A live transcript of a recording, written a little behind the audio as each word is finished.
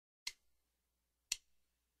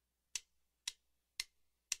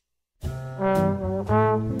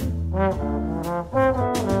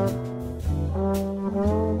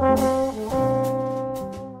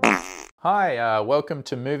Welcome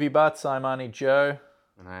to Movie Butts. I'm Arnie Joe.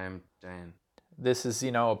 And I'm Dan. This is, a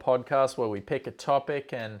podcast where we pick a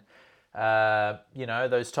topic and,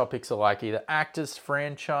 those topics are like either actors,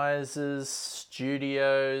 franchises,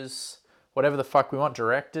 studios, whatever the fuck we want,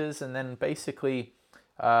 directors, and then basically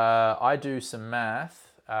I do some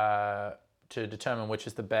math to determine which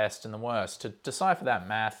is the best and the worst. To decipher that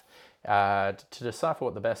math, to decipher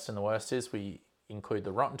what the best and the worst is, we include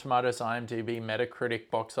the Rotten Tomatoes, IMDb, Metacritic,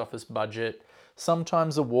 box office budget,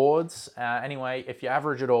 sometimes awards. Anyway, if you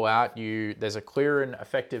average it all out, there's a clear and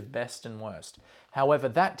effective best and worst. However,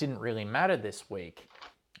 that didn't really matter this week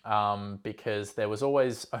because there were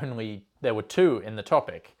two in the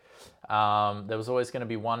topic. There was always going to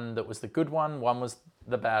be one that was the good one was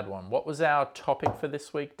the bad one. What was our topic for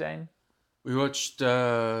this week, Dane? We watched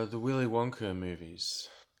the Willy Wonka movies.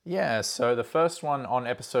 Yeah, so the first one on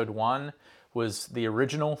episode 1 was the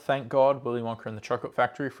original, thank God, Willy Wonka and the Chocolate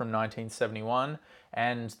Factory from 1971.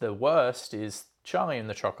 And the worst is Charlie and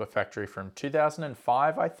the Chocolate Factory from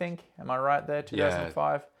 2005, I think. Am I right there?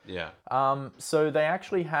 2005? Yeah. So they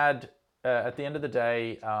actually had, at the end of the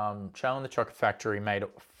day, Charlie and the Chocolate Factory made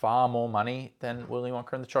far more money than Willy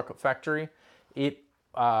Wonka and the Chocolate Factory. The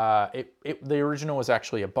original was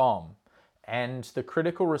actually a bomb. And the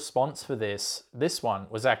critical response for this one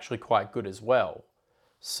was actually quite good as well.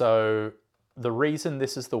 So the reason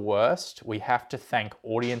this is the worst, we have to thank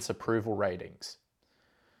audience approval ratings.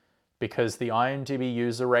 Because the IMDb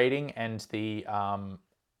user rating and the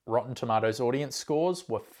Rotten Tomatoes audience scores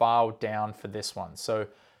were far down for this one. So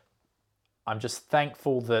I'm just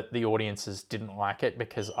thankful that the audiences didn't like it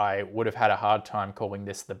because I would have had a hard time calling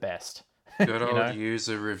this the best. Good old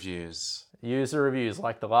user reviews. User reviews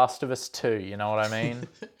like The Last of Us 2, you know what I mean?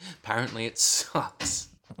 Apparently it sucks.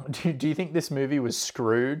 Do you think this movie was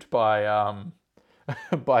screwed by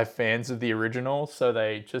by fans of the original, so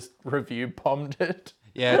they just review bombed it?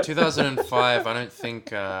 Yeah, 2005. I don't think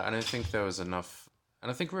there was enough. I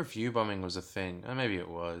don't think review bombing was a thing. Or maybe it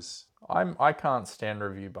was. I can't stand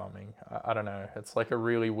review bombing. I don't know. It's like a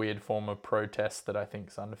really weird form of protest that I think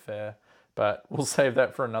is unfair. But we'll save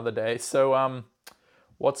that for another day. So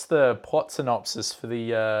what's the plot synopsis for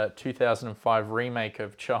the 2005 remake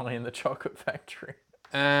of Charlie and the Chocolate Factory?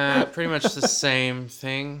 Pretty much the same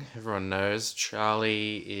thing. Everyone knows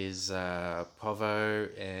Charlie is Povo,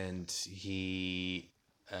 and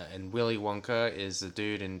and Willy Wonka is the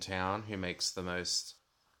dude in town who makes the most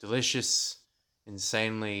delicious,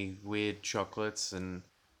 insanely weird chocolates,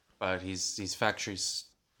 but his factory's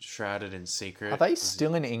shrouded in secret. Are they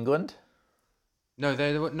still in England? No,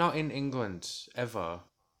 they were not in England ever.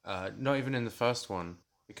 Not even in the first one,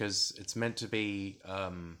 because it's meant to be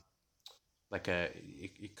like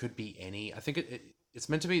it could be any. I think it's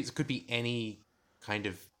meant to be. It could be any kind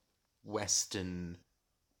of Western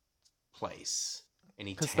place,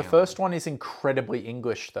 any town. Because the first one is incredibly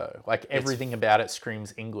English, though. Like everything about it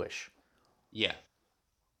screams English. Yeah,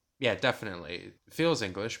 yeah, definitely it feels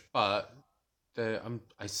English, but I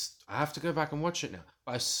have to go back and watch it now.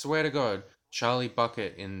 But I swear to God, Charlie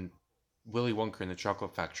Bucket in Willy Wonka in the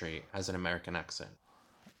Chocolate Factory has an American accent.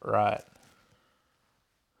 Right.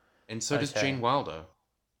 And so does Gene Wilder.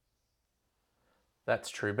 That's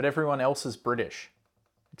true, but everyone else is British,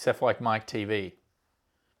 except for like Mike TV.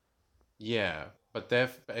 Yeah, but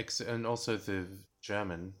and also the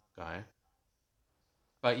German guy.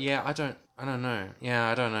 But yeah, I don't know. Yeah,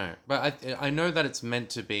 I don't know. But I know that it's meant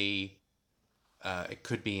to be. It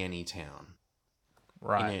could be any town,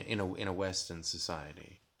 right? In a Western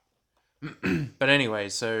society. But anyway,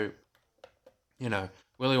 so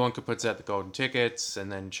Willy Wonka puts out the golden tickets,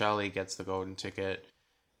 and then Charlie gets the golden ticket,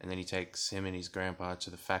 and then he takes him and his grandpa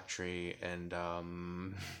to the factory, and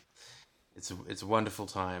it's a wonderful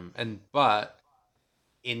time. But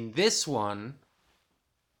in this one,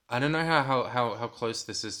 I don't know how close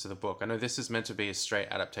this is to the book. I know this is meant to be a straight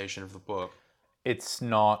adaptation of the book. It's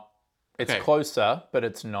not. It's closer, but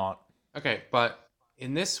it's not. Okay, but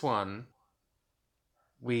in this one,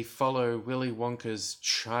 we follow Willy Wonka's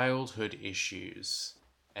childhood issues,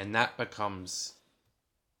 and that becomes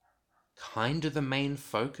kind of the main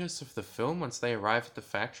focus of the film once they arrive at the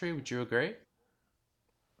factory. Would you agree?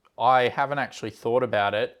 I haven't actually thought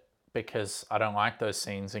about it because I don't like those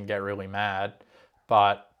scenes and get really mad.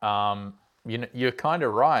 But you're kind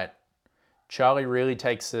of right. Charlie really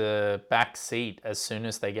takes a back seat as soon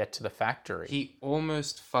as they get to the factory. He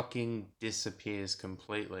almost fucking disappears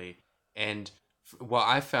completely. And what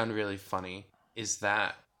I found really funny is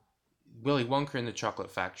that Willy Wonka in the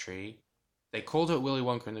Chocolate Factory, they called it Willy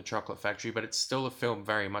Wonka in the Chocolate Factory, but it's still a film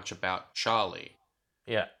very much about Charlie.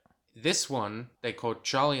 Yeah. This one, they called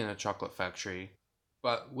Charlie in the Chocolate Factory,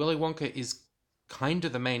 but Willy Wonka is kind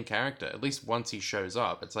of the main character, at least once he shows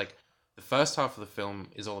up. It's like the first half of the film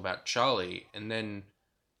is all about Charlie, and then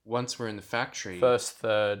once we're in the factory, First,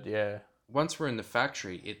 third, yeah.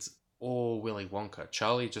 it's all Willy Wonka.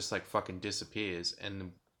 Charlie just like fucking disappears, and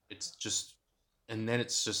then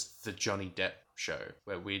it's just the Johnny Depp show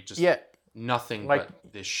where we just Yeah, nothing like,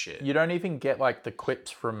 but this shit. you don't even get like the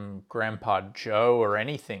quips from Grandpa Joe or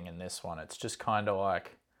anything in this one. It's just kind of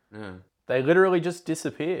like Yeah, they literally just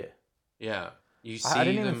disappear. yeah. You see I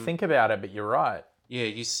didn't them. even think about it, but you're right. Yeah,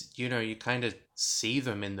 you know you kind of see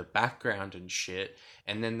them in the background and shit,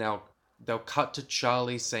 and then they'll cut to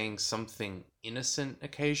Charlie saying something innocent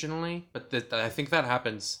occasionally, but I think that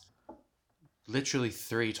happens literally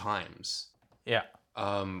 3 times. Yeah.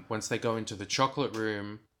 Once they go into the chocolate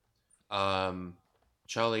room,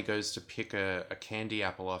 Charlie goes to pick a candy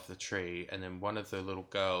apple off the tree, and then one of the little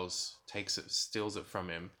girls takes it, steals it from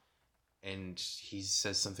him, and he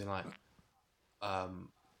says something like,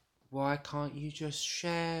 why can't you just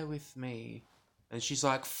share with me? And she's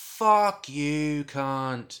like, fuck you,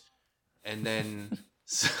 can't. And then,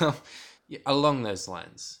 so, yeah, along those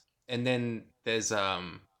lines. And then there's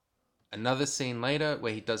another scene later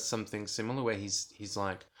where he does something similar, where he's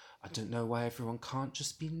like, I don't know why everyone can't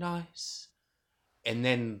just be nice. And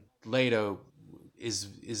then later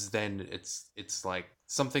it's like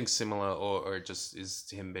something similar, or it just is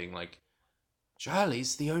him being like,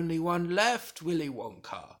 Charlie's the only one left, Willy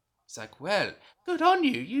Wonka. It's like, well, good on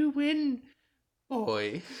you, you win,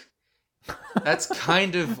 boy. That's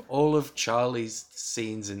kind of all of Charlie's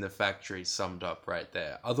scenes in the factory summed up right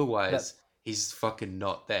there. Otherwise, he's fucking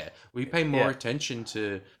not there. We pay more attention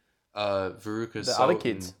to Veruca The Salt other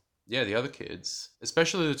kids. Yeah, the other kids,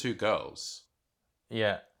 especially the 2 girls.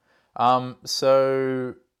 Yeah.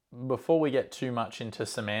 So before we get too much into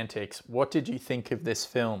semantics, what did you think of this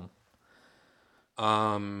film?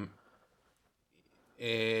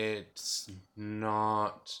 It's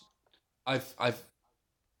not. I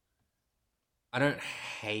don't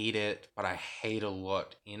hate it, but I hate a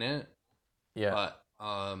lot in it. Yeah. But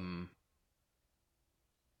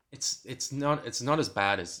it's not as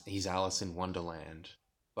bad as He's Alice in Wonderland.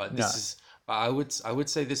 But No. I would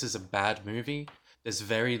say this is a bad movie. There's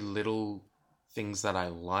very little things that I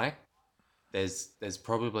like. There's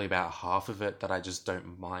probably about half of it that I just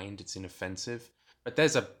don't mind. It's inoffensive. But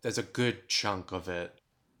there's a good chunk of it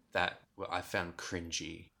that I found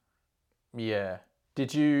cringy. Yeah.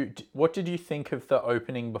 What did you think of the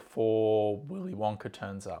opening before Willy Wonka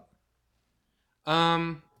turns up?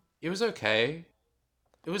 It was okay.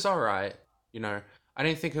 It was all right. You know, I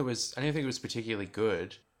didn't think it was particularly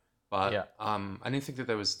good, but Yeah. I didn't think that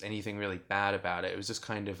there was anything really bad about it. It was just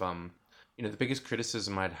kind of you know, the biggest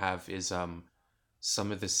criticism I'd have is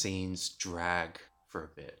some of the scenes drag for a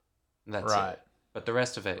bit. And that's Right. it. But the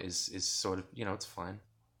rest of it is sort of, you know, it's fine.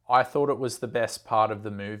 I thought it was the best part of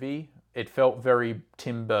the movie. It felt very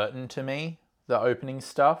Tim Burton to me, the opening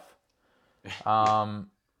stuff.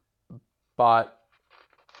 But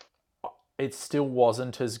it still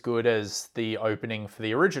wasn't as good as the opening for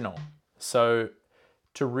the original. So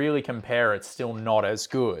to really compare, it's still not as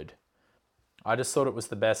good. I just thought it was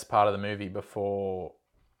the best part of the movie before.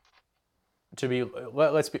 For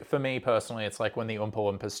me personally, it's like when the Oompa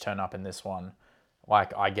Loompas turn up in this one,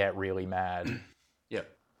 like I get really mad.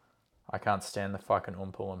 Yep. I can't stand the fucking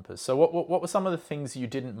Oompa Loompas. So what were some of the things you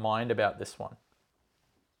didn't mind about this one?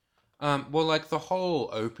 Well, like the whole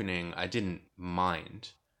opening, I didn't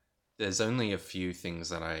mind. There's only a few things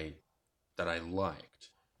that I liked,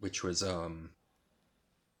 which was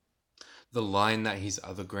the line that his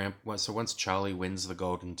other so once Charlie wins the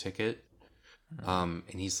golden ticket, and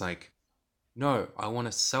he's like, no, I want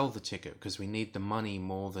to sell the ticket because we need the money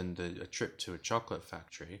more than a trip to a chocolate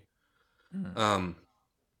factory.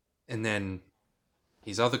 And then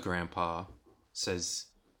his other grandpa says,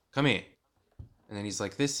 come here. And then he's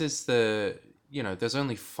like, this is there's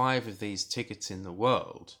only 5 of these tickets in the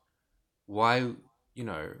world. Why,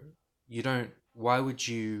 why would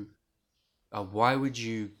you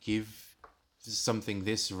give something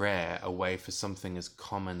this rare away for something as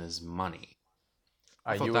common as money?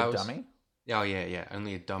 Are you a dummy? Oh, yeah.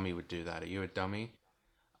 Only a dummy would do that. Are you a dummy?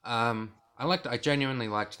 I genuinely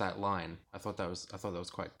liked that line. I thought that was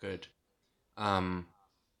quite good.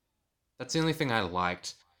 That's the only thing I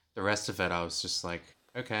liked. The rest of it, I was just like,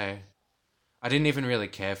 okay. I didn't even really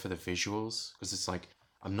care for the visuals because it's like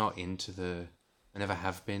I never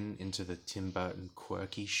have been into the Tim Burton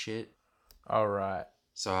quirky shit. All right.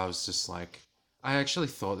 So I was just like, I actually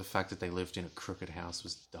thought the fact that they lived in a crooked house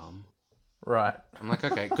was dumb. Right. I'm like,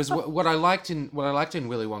 okay, because what I liked in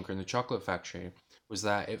Willy Wonka and the Chocolate Factory was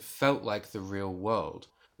that it felt like the real world,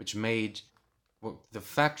 which made well, the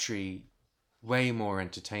factory way more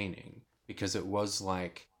entertaining because it was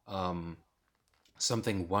like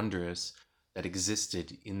something wondrous that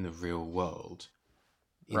existed in the real world.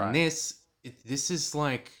 In Right. this, this is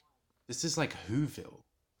like Whoville,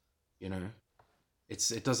 you know.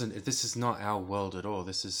 It doesn't. This is not our world at all.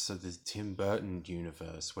 This is the Tim Burton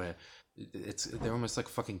universe where they're almost like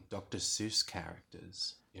fucking Dr. Seuss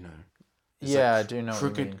characters, you know. There's like Yeah, I do know what you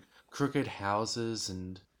crooked mean. crooked houses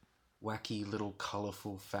and wacky little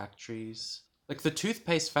colorful factories. Like the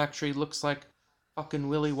toothpaste factory looks like fucking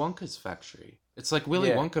Willy Wonka's factory. It's like Willy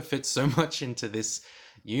Yeah. Wonka fits so much into this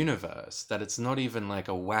universe that it's not even like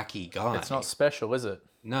a wacky guy. It's not special, is it?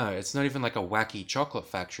 No, it's not even like a wacky chocolate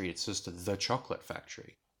factory. It's just the chocolate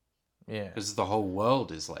factory Yeah. because the whole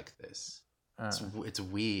world is like this. Uh, It's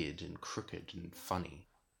weird and crooked and funny.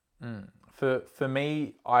 for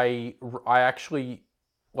me, I actually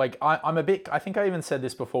like I'm a bit. I think I even said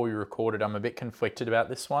this before we recorded. I'm a bit conflicted about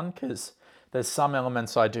this one because there's some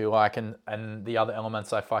elements I do like, and the other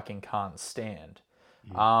elements I fucking can't stand.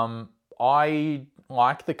 I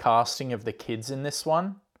like the casting of the kids in this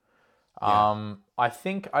one. Yeah. I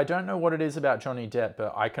think I don't know what it is about Johnny Depp,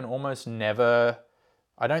 but I can almost never.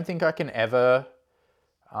 I don't think I can ever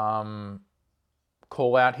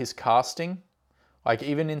call out his casting. Like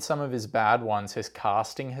even in some of his bad ones, his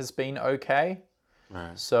casting has been okay.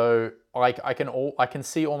 Right. So like I can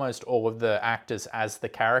see almost all of the actors as the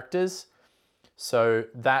characters. So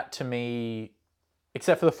that to me,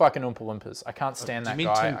 except for the fucking Oompa Loompas, I can't stand Did you that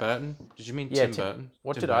mean guy. Tim Burton? Did you mean Yeah, Tim Burton?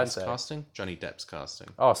 what Tim did I Burton's say? casting? Johnny Depp's casting.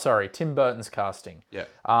 Oh, sorry, Tim Burton's casting. Yeah.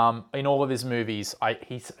 In all of his movies,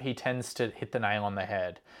 he tends to hit the nail on the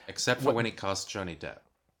head. Except for when he cast Johnny Depp.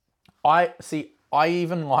 I see. I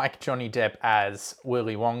even like Johnny Depp as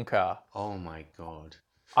Willy Wonka. Oh my god.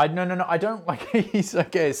 No. I don't like. He's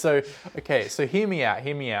okay. So hear me out.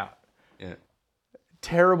 Hear me out. Yeah.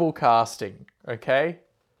 Terrible casting. Okay.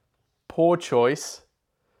 Poor choice.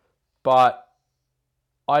 But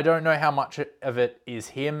I don't know how much of it is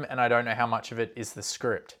him, and I don't know how much of it is the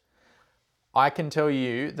script. I can tell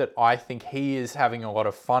you that I think he is having a lot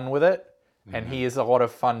of fun with it, and he is a lot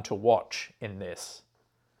of fun to watch in this.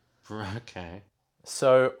 Okay.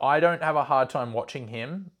 So I don't have a hard time watching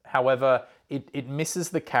him. However, it misses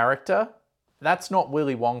the character. That's not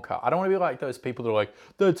Willy Wonka. I don't want to be like those people that are like,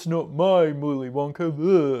 that's not my Willy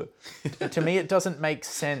Wonka. To me, it doesn't make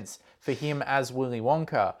sense for him as Willy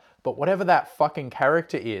Wonka. But whatever that fucking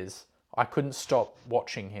character is, I couldn't stop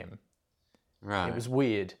watching him. Right. It was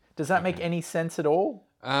weird. Does that make any sense at all?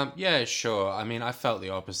 Yeah, sure. I mean, I felt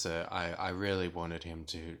the opposite. I really wanted him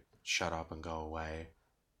to shut up and go away.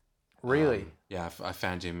 Really? Yeah, I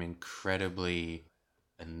found him incredibly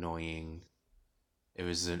annoying. It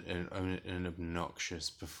was an obnoxious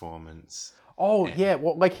performance. Oh, yeah.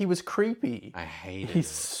 Well, like he was creepy. I hated He's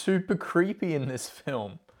it. super creepy in this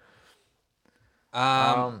film.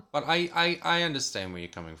 But I understand where you're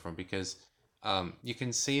coming from because you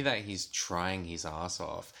can see that he's trying his ass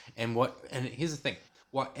off. And here's the thing.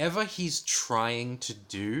 Whatever he's trying to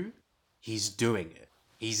do, he's doing it.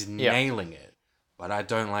 He's nailing it. But I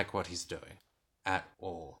don't like what he's doing at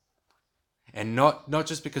all. And not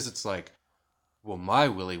just because it's like, well, my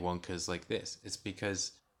Willy Wonka's like this. It's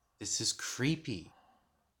because this is creepy.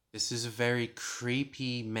 This is a very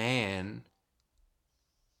creepy man.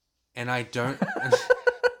 And I don't...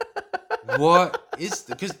 What is...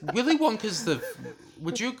 Because Willy Wonka's the...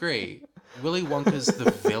 Would you agree? Willy Wonka's the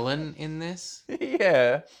villain in this?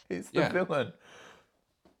 Yeah, he's the Yeah. villain.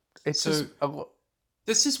 It's So- just...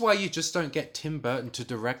 This is why you just don't get Tim Burton to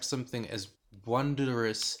direct something as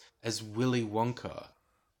wondrous as Willy Wonka.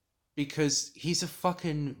 Because he's a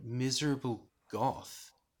fucking miserable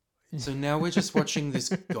goth. So now we're just watching this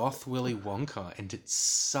goth Willy Wonka and it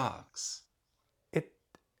sucks. It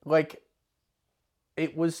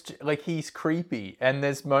was like he's creepy, and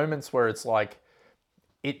there's moments where it's like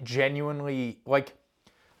it genuinely like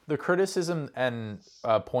the criticism and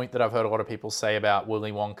point that I've heard a lot of people say about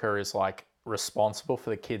Willy Wonka is like responsible for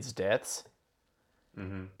the kids' deaths.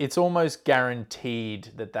 Mm-hmm. It's almost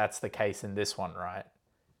guaranteed that that's the case in this one, right?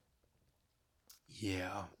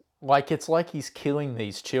 Yeah. Like it's like he's killing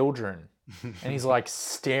these children, and he's like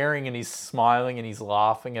staring and he's smiling and he's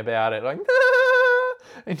laughing about it, like, "Ah!"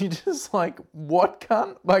 And you're just like, what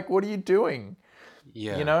cunt? Like, what are you doing?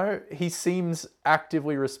 Yeah. You know, he seems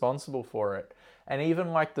actively responsible for it. And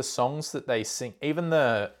even like the songs that they sing, even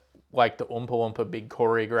the like the Oompa Loompa big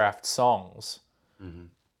choreographed songs,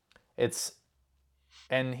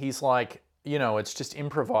 and he's like, you know, it's just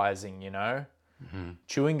improvising, you know?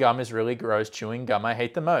 Chewing gum is really gross. Chewing gum I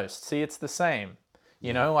hate the most. See, it's the same.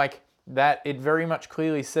 You know, like that it very much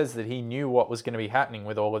clearly says that he knew what was going to be happening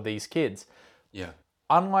with all of these kids. Yeah.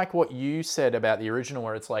 Unlike what you said about the original,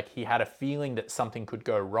 where it's like he had a feeling that something could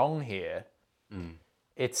go wrong here,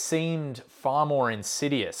 it seemed far more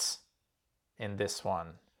insidious in this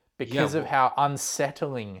one because of how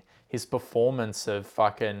unsettling his performance of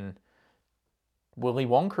fucking Willy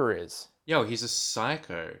Wonka is. Yo, he's a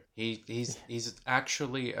psycho. He's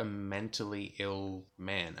actually a mentally ill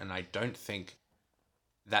man, and I don't think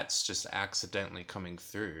that's just accidentally coming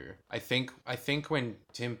through. I think when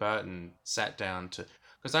Tim Burton sat down to,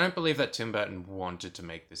 because I don't believe that Tim Burton wanted to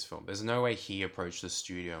make this film. There's no way he approached the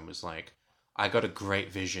studio and was like, I got a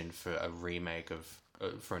great vision for a remake of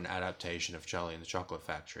for an adaptation of Charlie and the Chocolate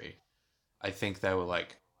Factory. I think they were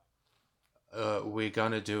like, we're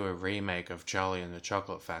gonna do a remake of Charlie and the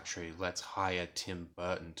Chocolate Factory. Let's hire Tim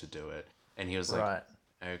Burton to do it. And he was like, Right.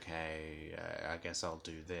 okay, I guess I'll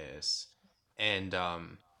do this. And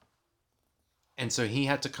so he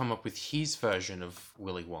had to come up with his version of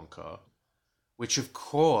Willy Wonka, which of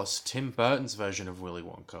course Tim Burton's version of Willy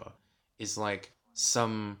Wonka is like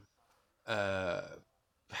some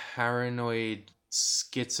paranoid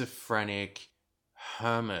schizophrenic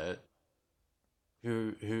hermit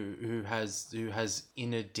who has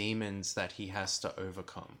inner demons that he has to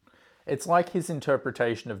overcome. It's like his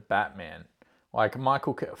interpretation of Batman. Like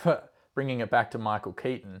bringing it back to Michael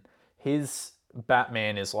Keaton, his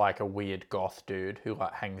Batman is like a weird goth dude who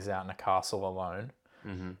like hangs out in a castle alone,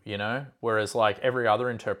 you know? Whereas like every other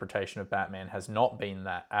interpretation of Batman has not been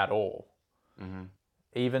that at all.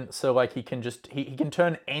 Even so, like he can just he can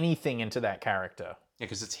turn anything into that character. Yeah,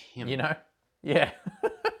 because it's him. You know? Yeah.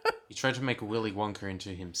 He tried to make Willy Wonka into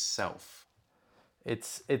himself.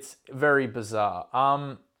 It's very bizarre.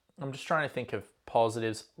 I'm just trying to think of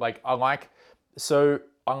positives. Like I like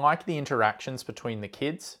the interactions between the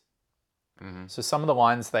kids. So some of the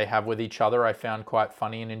lines they have with each other I found quite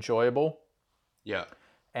funny and enjoyable. Yeah.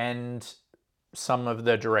 And some of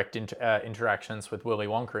the direct interactions with Willy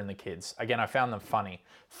Wonka and the kids, again, I found them funny.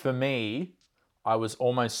 For me, I was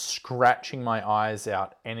almost scratching my eyes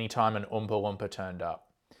out anytime an Oompa Loompa turned up.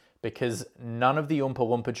 Because none of the Oompa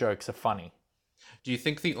Loompa jokes are funny. Do you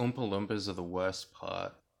think the Oompa Loompas are the worst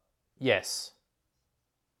part? Yes.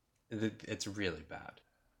 It's really bad.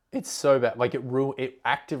 It's so bad. Like it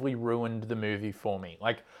actively ruined the movie for me.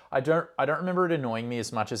 Like I don't remember it annoying me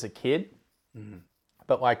as much as a kid.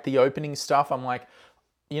 But like the opening stuff, I'm like,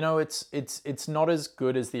 you know, it's not as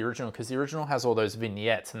good as the original because the original has all those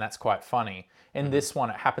vignettes and that's quite funny. In this one,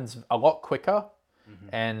 it happens a lot quicker,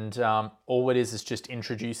 and all it is just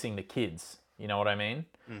introducing the kids. You know what I mean?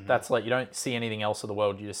 That's like you don't see anything else of the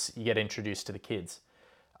world. You get introduced to the kids.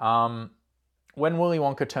 When Willy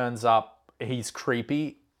Wonka turns up, he's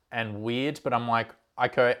creepy and weird, but I'm like,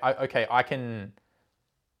 okay, I can,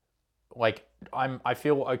 like, I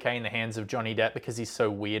feel okay in the hands of Johnny Depp because he's so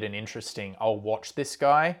weird and interesting. I'll watch this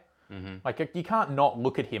guy. Like, you can't not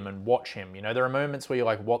look at him and watch him. You know, there are moments where you're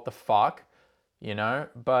like, what the fuck? You know,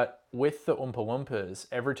 but with the Oompa Loompas,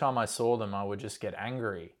 every time I saw them, I would just get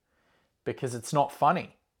angry because it's not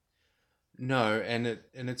funny. No, and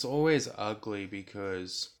it's always ugly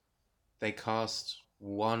because they cast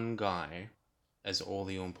one guy as all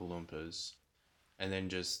the Oompa Loompas and then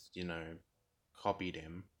just, you know, copied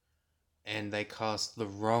him. And they cast the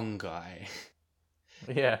wrong guy.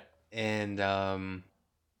 Yeah. And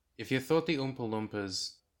if you thought the Oompa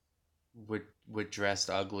Loompas were dressed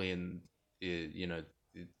ugly in you know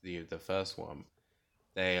the first one,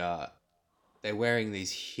 they're wearing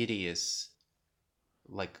these hideous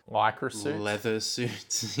like Lycra suits. leather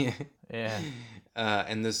suits. Yeah. Yeah.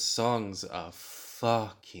 And the songs are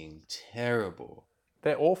fucking terrible.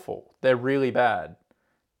 They're awful. They're really bad.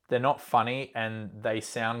 They're not funny and they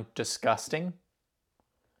sound disgusting.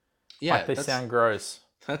 Yeah, like they sound gross.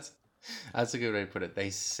 That's a good way to put it. They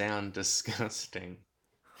sound disgusting.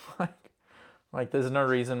 Like there's no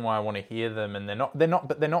reason why I want to hear them, and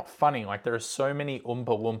but they're not funny. Like there are so many Oompa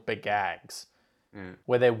Loompa gags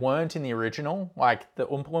where there weren't in the original. Like the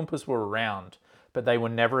Oompa Loompas were around, but they were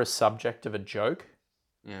never a subject of a joke.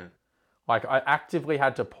 Yeah. Like I actively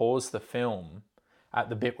had to pause the film at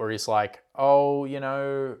the bit where he's like, oh, you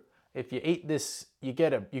know, if you eat this, you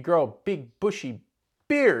grow a big bushy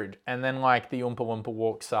beard. And then like the Oompa Loompa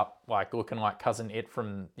walks up like looking like Cousin It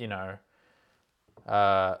from, you know,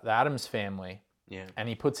 the Addams Family. Yeah. And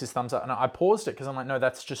he puts his thumbs up. And I paused it because I'm like, no,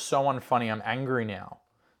 that's just so unfunny. I'm angry now.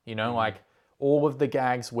 You know, like all of the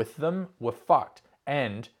gags with them were fucked.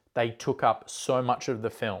 And they took up so much of the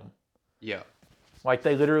film. Yeah. Like,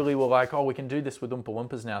 they literally were like, oh, we can do this with Oompa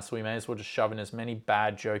Loompas now, so we may as well just shove in as many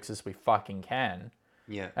bad jokes as we fucking can.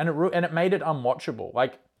 Yeah. And it made it unwatchable.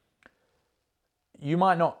 Like, you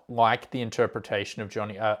might not like the interpretation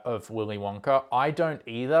of Willy Wonka. I don't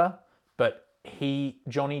either, but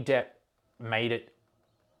Johnny Depp made it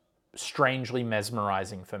strangely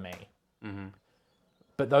mesmerizing for me. Mm-hmm.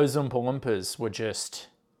 But those Oompa Loompas were just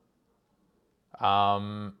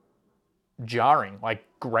jarring, like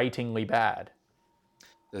gratingly bad.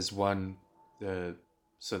 There's one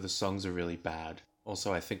so the songs are really bad.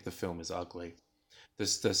 Also, I think the film is ugly.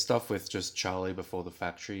 The stuff with just Charlie before the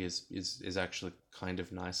factory is actually kind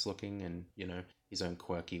of nice looking and, you know, his own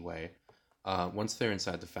quirky way. Once they're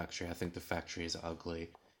inside the factory, I think the factory is ugly.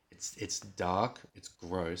 It's dark, it's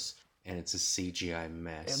gross, and it's a CGI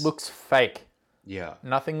mess. It looks fake. Yeah.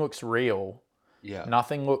 Nothing looks real. Yeah.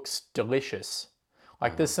 Nothing looks delicious.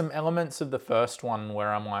 Like there's some elements of the first one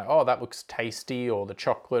where I'm like, oh, that looks tasty, or the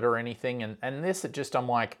chocolate or anything. And this, it just, I'm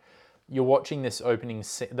like, you're watching this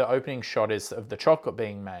the opening shot is of the chocolate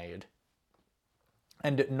being made.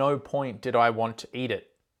 And at no point did I want to eat it.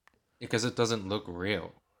 Because it doesn't look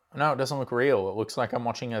real. No, it doesn't look real. It looks like I'm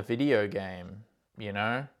watching a video game, you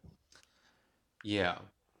know? Yeah.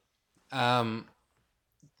 The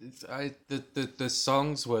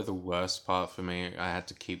songs were the worst part for me. I had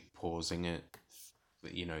to keep pausing it,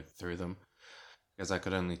 you know, through them, because I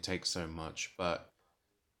could only take so much. But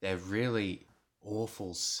they're really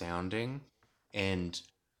awful sounding, and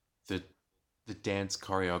the dance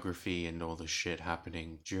choreography and all the shit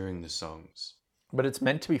happening during the songs But it's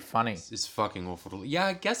meant to be funny. is fucking awful. Yeah,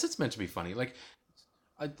 I guess it's meant to be funny. Like,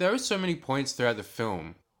 there are so many points throughout the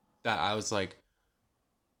film that I was like,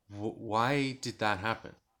 why did that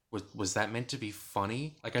happen? Was that meant to be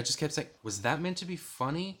funny? Like, I just kept saying, was that meant to be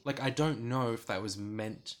funny? Like, I don't know if that was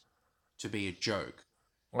meant to be a joke.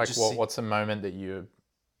 Like, what's a moment that you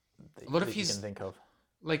What if you he's can think of?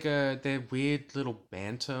 like their weird little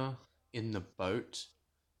banter in the boat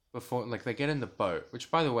before, like, they get in the boat,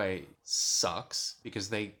 which, by the way, sucks because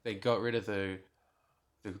they got rid of the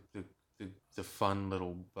fun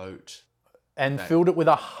little boat And filled it with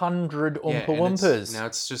 100 Oompa Loompas. Now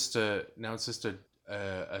it's just a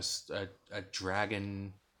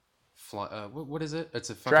dragon what is it? It's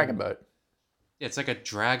a fucking Dragon boat. Yeah, it's like a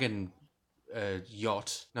dragon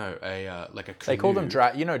yacht. No, like a canoe. They call them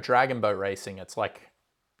dragon boat racing. It's like,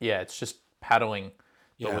 yeah, it's just paddling,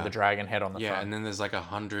 but with a dragon head on the front. Yeah, and then there's like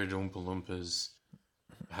 100 Oompa Loompas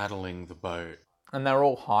paddling the boat. And they're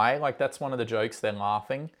all high. Like, that's one of the jokes. They're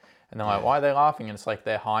laughing. And they're like, why are they laughing? And it's like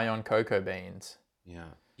they're high on cocoa beans.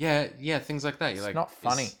 Yeah, things like that. You're It's like, not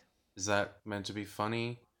funny. Is that meant to be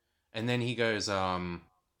funny? And then he goes, and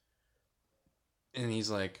he's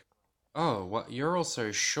like, oh, what? You're all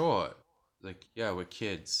so short. Like, yeah, we're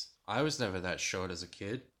kids. I was never that short as a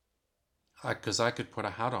kid. Because I could put a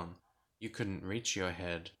hat on. You couldn't reach your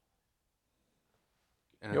head.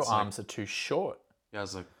 And Your arms are too short. Yeah, I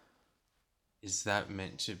was like, is that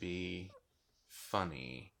meant to be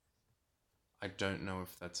funny? I don't know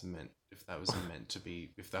if that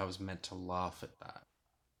was meant to laugh at that.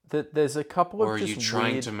 There's a couple of Or are just you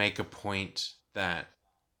trying weird... to make a point that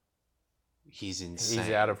he's insane?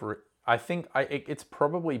 He's out of... I think it's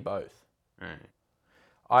probably both.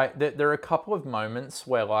 Right. There are a couple of moments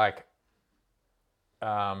where, like,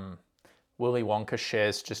 Willy Wonka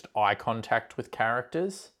shares just eye contact with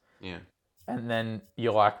characters. Yeah. And then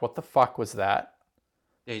you're like, what the fuck was that?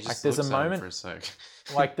 Yeah, he just there's looks a at him moment for a sec.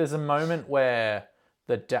 like, there's a moment where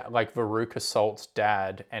like Veruca Salt's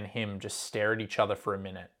dad and him just stare at each other for a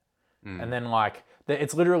minute. And then, like,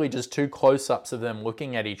 it's literally just two close-ups of them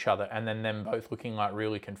looking at each other and then them both looking, like,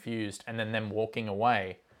 really confused and then them walking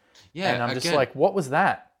away. Yeah, and I'm just like, what was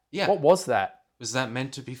that? Yeah. What was that? Was that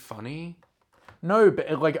meant to be funny? No, but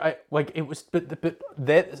it was. But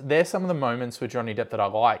there's some of the moments with Johnny Depp that I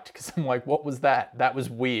liked because I'm like, what was that? That was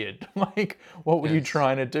weird. Like, what were you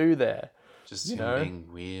trying to do there? Just him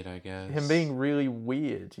being weird, I guess. Him being really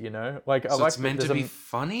weird, you know. Like, so it's meant to be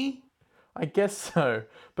funny. I guess so,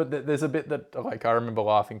 but there's a bit that, like, I remember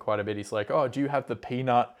laughing quite a bit. He's like, "Oh, do you have the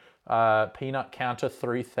peanut counter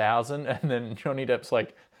 3000?" And then Johnny Depp's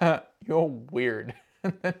like, "You're weird,"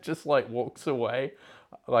 and then just, like, walks away.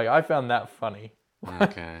 Like, I found that funny.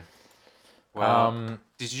 Okay. Well,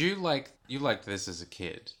 did you liked this as a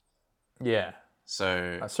kid? Yeah.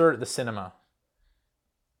 So I saw it at the cinema.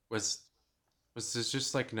 Was this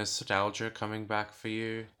just like nostalgia coming back for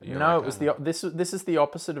you? No, it was this is the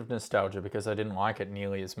opposite of nostalgia because I didn't like it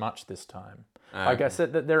nearly as much this time. Like I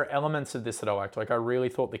said, that there are elements of this that I liked. Like, I really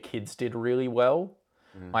thought the kids did really well.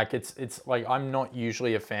 Like, it's like, I'm not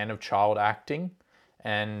usually a fan of child acting,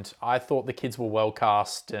 and I thought the kids were well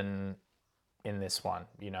cast in this one.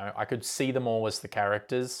 You know, I could see them all as the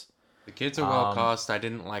characters. The kids are well cast. I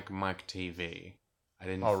didn't like Mike TV. I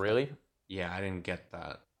didn't. Oh, really? Yeah, I didn't get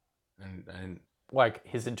that. And Like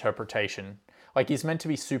his interpretation. Like he's meant to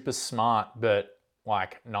be super smart, but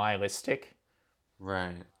like nihilistic.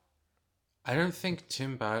 right. I don't think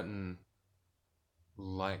Tim Burton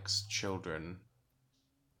likes children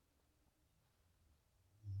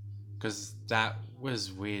because that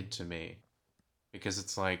was weird to me because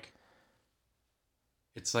it's like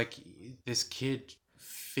this kid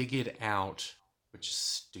figured out, which is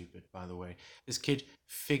stupid by the way. This kid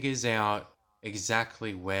figures out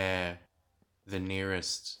exactly where the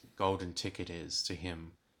nearest golden ticket is to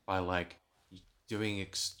him by like doing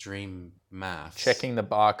extreme maths. Checking the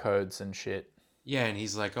barcodes and shit. Yeah, and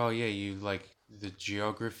he's like, "Oh yeah, you like the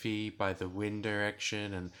geography by the wind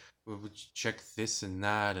direction, and we check this and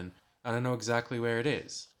that, and I don't know exactly where it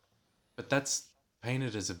is." But that's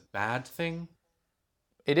painted as a bad thing.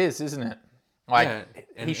 It is, isn't it? Yeah, Like he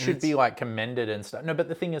and should be like commended and stuff. No, but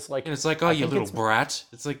the thing is, like, it's like, "Oh, I you think little it's brat."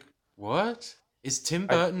 It's like, what? Is Tim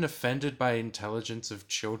I Burton offended by intelligence of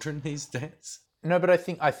children these days? no, but I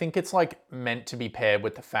think it's like meant to be paired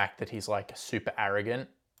with the fact that he's like super arrogant.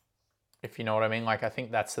 If you know what I mean. Like I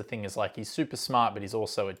think that's the thing is like he's super smart, but he's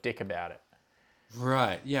also a dick about it.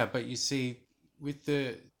 Right. Yeah, but you see, with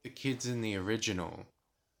the kids in the original,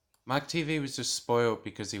 Mike TV was just spoiled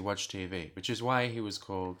because he watched TV, which is why he was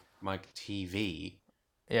called Mike TV.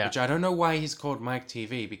 Yeah. Which I don't know why he's called Mike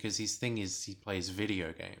TV because his thing is he plays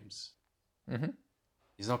video games. Hmm.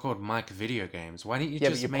 He's not called Mike Video Games. Why didn't you Yeah,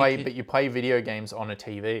 but just make it you play video games on a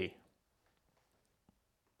TV.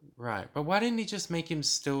 right? But why didn't he just make him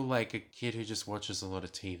still like a kid who just watches a lot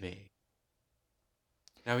of TV?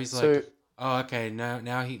 Now he's So like, oh, okay,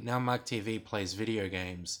 now Mike TV plays video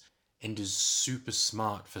games and is super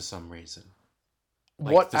smart for some reason,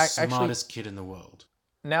 like what the actually smartest kid in the world.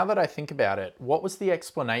 now that I think about it, what was the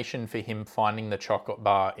explanation for him finding the chocolate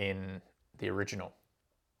bar in the original?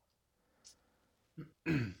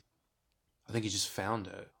 I think he just found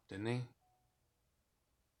it, didn't he?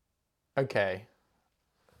 Okay.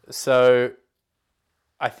 So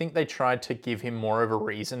I think they tried to give him more of a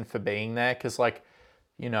reason for being there because, like,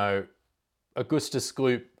 you know, Augustus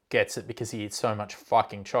Gloop gets it because he eats so much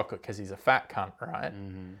fucking chocolate because he's a fat cunt, right?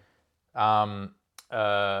 Mm-hmm.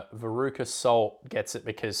 Veruca Salt gets it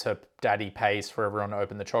because her daddy pays for everyone to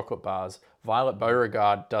open the chocolate bars. Violet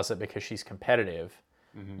Beauregard does it because she's competitive.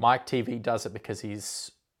 Mm-hmm. Mike TV does it because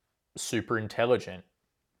he's super intelligent.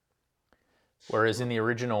 Whereas in the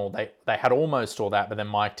original, they had almost all that, but then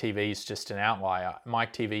Mike TV's just an outlier.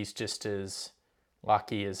 Mike TV's just as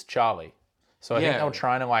lucky as Charlie. So I think they Yeah, were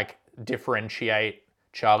trying to like differentiate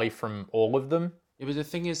Charlie from all of them. yeah, but the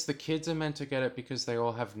thing is, the kids are meant to get it because they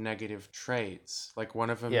all have negative traits. Like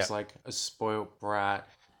one of them Yeah, is like a spoilt brat.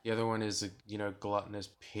 The other one is a gluttonous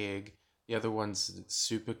pig. The other one's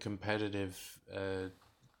super competitive,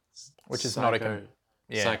 which is not a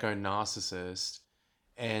yeah. psycho narcissist.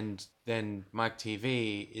 And then Mike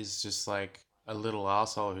TV is just like a little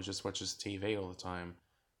asshole who just watches TV all the time.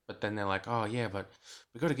 But then they're like, oh yeah, but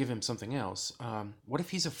we got to give him something else. What if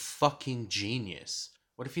he's a fucking genius?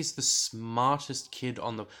 What if he's the smartest kid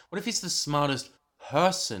on the? What if he's the smartest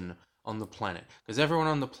person on the planet? Because everyone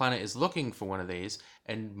on the planet is looking for one of these,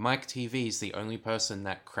 and Mike TV is the only person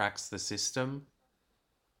that cracks the system.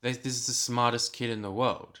 This is the smartest kid in the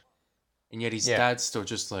world, and yet his Yeah. dad's still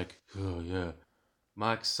just like, oh yeah,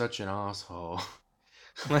 Mike's such an asshole.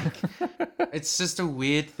 Like, it's just a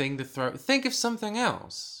weird thing to throw. Think of something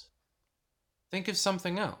else. Think of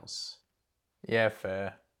something else. Yeah,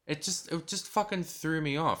 fair. It just fucking threw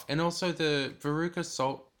me off. And also the Veruca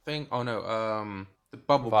Salt thing. Oh no, the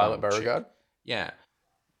Violet bubblegum chick. Beauregard. Yeah,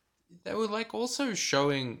 they were like also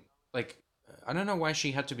showing like I don't know why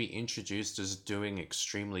she had to be introduced as doing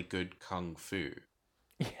extremely good kung fu.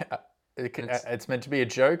 Yeah, And it's it's meant to be a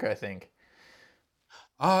joke, I think.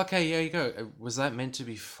 oh okay, yeah, you go. Was that meant to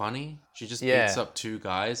be funny? She just beats Yeah, up two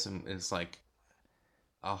guys and it's like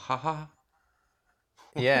oh haha.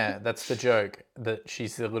 yeah, that's the joke that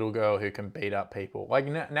she's the little girl who can beat up people. Like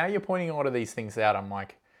now you're pointing a lot of these things out. I'm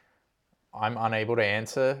like, I'm unable to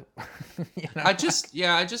answer. you know? I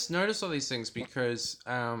just noticed all these things because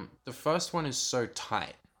the first one is so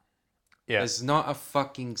tight. Yeah, There's not a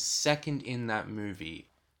fucking second in that movie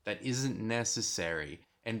that isn't necessary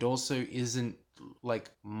and also isn't like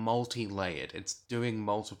multi-layered. It's doing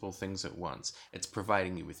multiple things at once. It's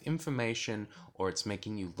providing you with information or it's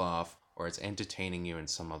making you laugh or it's entertaining you in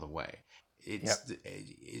some other way. yep,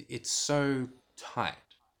 It's so tight.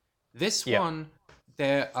 This yep, one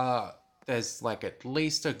there's like at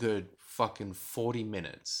least a good fucking 40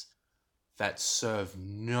 minutes that serve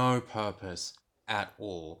no purpose at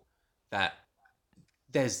all. That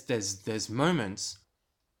there's moments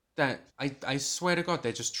that I swear to God,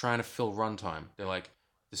 they're just trying to fill runtime. They're like,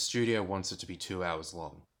 the studio wants it to be 2 hours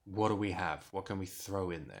long. What do we have? What can we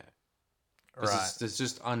throw in there? Right. There's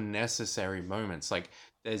just unnecessary moments. Like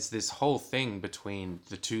there's this whole thing between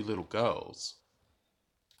the two little girls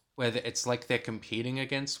where it's like they're competing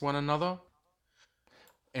against one another,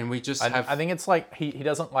 and we just I have think it's like he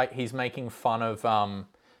doesn't like he's making fun of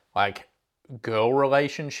like girl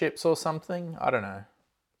relationships or something. I don't know.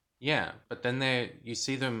 yeah. But then you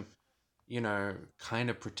see them, kind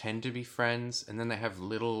of pretend to be friends, and then they have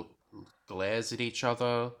little glares at each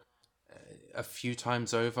other a few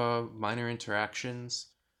times over, minor interactions,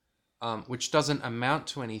 which doesn't amount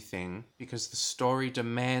to anything because the story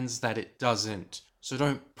demands that it doesn't. So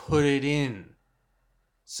don't put it in.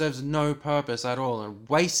 Serves no purpose at all and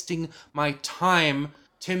wasting my time.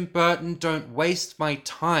 Tim Burton, don't waste my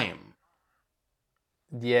time.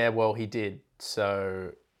 Yeah, well, he did.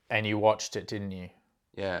 So, and you watched it, didn't you?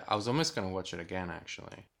 Yeah, I was almost going to watch it again,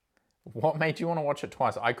 actually. What made you want to watch it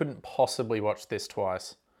twice? I couldn't possibly watch this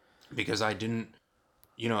twice. Because I didn't,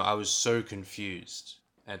 I was so confused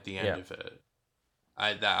at the end Yeah. of it.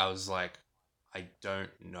 I was like, I don't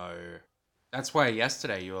know. That's why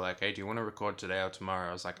yesterday you were like, hey, do you want to record today or tomorrow?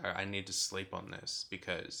 I was like, I need to sleep on this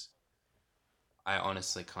because I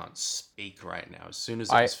honestly can't speak right now. As soon as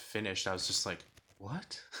it I was finished, I was just like,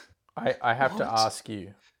 what? I have to What? ask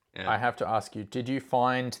you. Yeah. I have to ask you. Did you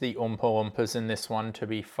find the Oompa Loompas in this one to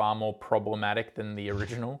be far more problematic than the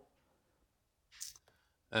original?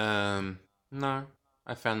 No.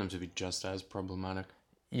 I found them to be just as problematic.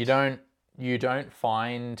 You don't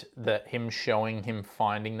find that him showing him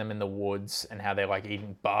finding them in the woods and how they're like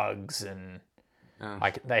eating bugs and Oh.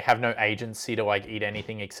 like they have no agency to like eat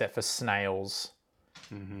anything except for snails.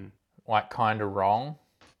 Like kind of wrong.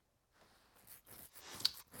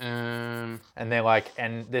 And they're like,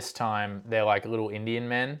 and this time they're like little Indian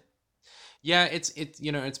men. Yeah, it's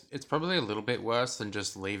probably a little bit worse than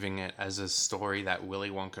just leaving it as a story that Willy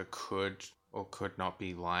Wonka could or could not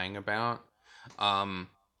be lying about.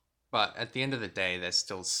 But at the end of the day, they're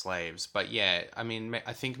still slaves. But yeah, I mean,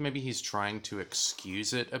 I think maybe he's trying to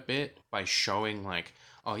excuse it a bit by showing like,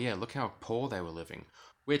 oh yeah, look how poor they were living,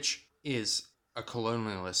 which is a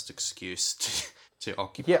colonialist excuse to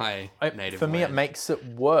occupy native For me, it land. makes it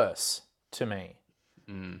worse to me.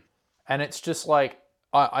 And it's just like,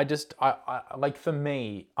 I like for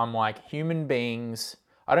me, I'm like human beings.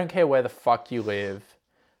 I don't care where the fuck you live.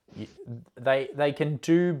 They can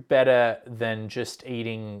do better than just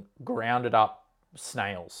eating grounded up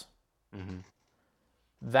snails.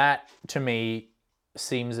 That to me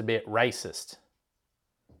seems a bit racist.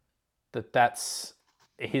 That's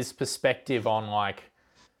his perspective on like,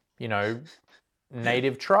 you know,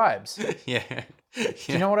 native tribes. Yeah. Do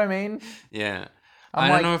you know what I mean? Yeah. I'm I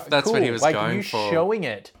don't like, know if that's cool. what he was like, going you for.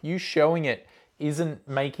 You showing it isn't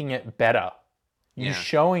making it better. You Yeah.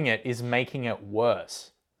 showing it is making it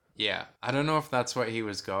worse. Yeah, I don't know if that's what he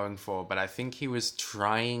was going for, but I think he was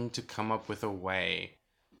trying to come up with a way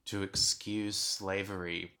to excuse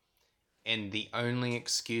slavery. And the only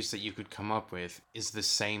excuse that you could come up with is the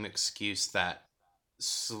same excuse that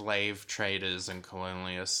slave traders and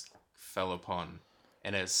colonialists fell upon.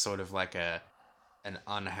 And it's sort of like an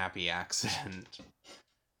unhappy accident.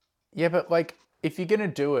 Yeah, but like, if you're gonna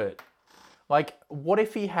do it, like, what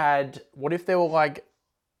if there were like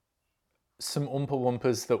some Oompa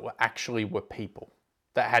Loompas that were people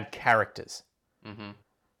that had characters? Mm-hmm.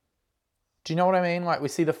 Do you know what I mean? Like, we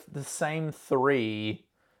see the same three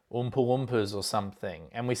Oompa Loompas or something,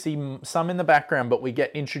 and we see some in the background, but we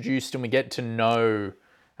get introduced and we get to know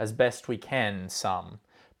as best we can some.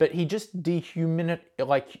 But he just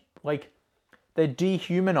like they're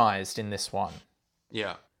dehumanized in this one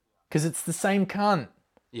Yeah. because it's the same cunt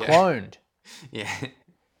Yeah. cloned. Yeah.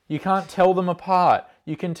 You can't tell them apart.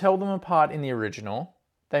 You can tell them apart in the original.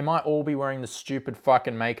 They might all be wearing the stupid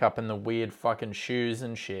fucking makeup and the weird fucking shoes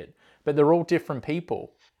and shit, but they're all different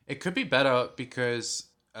people. It could be better because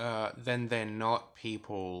then they're not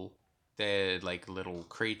people, they're like little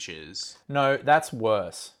creatures. No, that's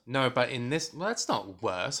worse. No, but in this, well, that's not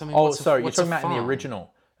worse. I mean, Oh, sorry, you're what's a talking about in the farm?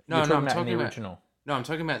 original. No, You're no, talking I'm about in talking the about original. no, I'm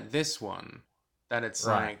talking about this one. That it's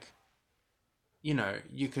Right. like,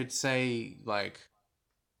 you could say like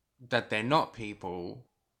that they're not people.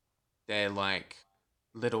 They're like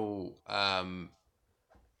little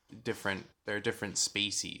different. They're different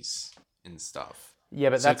species and stuff. Yeah,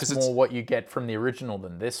 but So, that's 'cause it's- more what you get from the original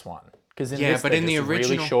than this one. Because in Yeah, this, but they're in the just really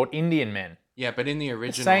original- short Indian men. Yeah, but in the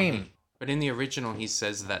original, same. but in the original, he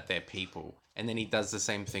says that they're people, and then he does the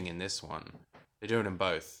same thing in this one. They do it in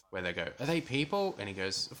both, where they go, "Are they people?" And he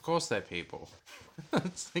goes, "Of course they're people."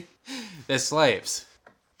 It's like they're slaves.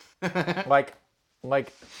 like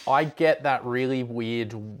like I get that really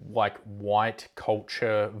weird like white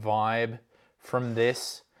culture vibe from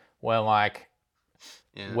this, where like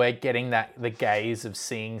Yeah. we're getting that the gaze of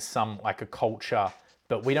seeing some like a culture,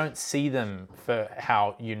 but we don't see them for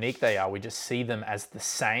how unique they are. We just see them as the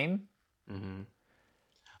same. Mm-hmm.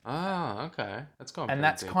 Ah, okay. That's gone And pretty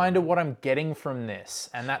that's deep in kind of there. what I'm getting from this.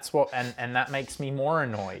 And that's what and that makes me more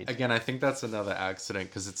annoyed. Again, I think that's another accident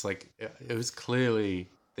because it's like it was clearly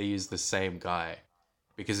they used the same guy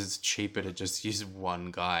because it's cheaper to just use one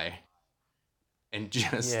guy and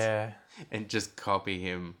just Yeah. and just copy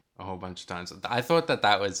him a whole bunch of times. I thought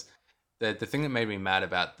that was the thing that made me mad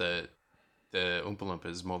about the Oompa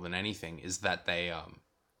Loompas more than anything is that they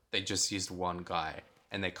just used one guy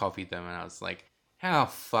and they copied them, and I was like, how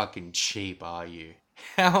fucking cheap are you?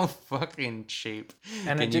 How fucking cheap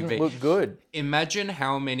And it can you didn't be? look good. Imagine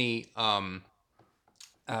how many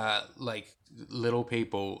like little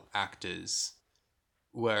people actors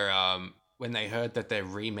were when they heard that they're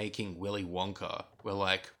remaking Willy Wonka were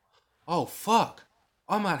like, oh fuck,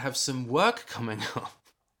 I might have some work coming up.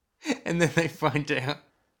 And then they find out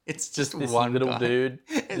it's just Just this one little guy. dude,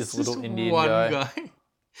 It's this just little Indian one guy. guy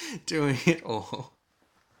doing it all.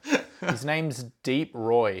 His name's Deep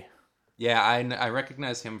Roy. Yeah, I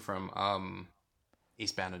recognize him from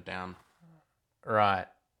Eastbound and Down. Right.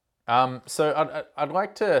 So I'd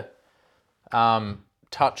like to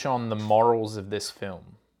touch on the morals of this film.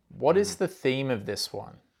 What is the theme of this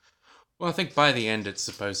one? Well, I think by the end it's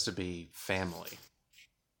supposed to be family.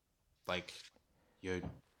 Like you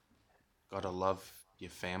gotta love your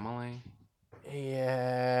family.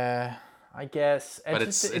 Yeah, I guess But it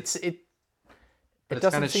it's kind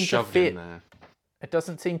doesn't of seem to shoved in fit. there. It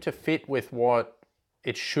doesn't seem to fit with what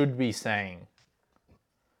it should be saying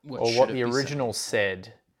What or should what the it be saying? original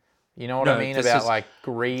said. You know what I No, mean this about is like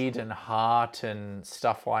greed and heart and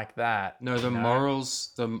stuff like that. no the You know?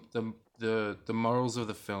 morals the morals of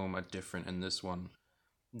the film are different in this one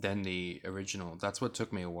than the original. That's what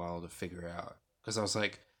took me a while to figure out because I was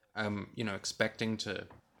like, expecting to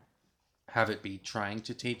have it be trying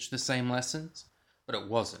to teach the same lessons, but it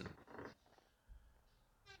wasn't.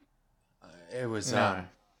 It was No.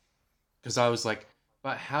 because I was like,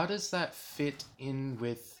 but how does that fit in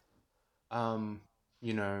with um,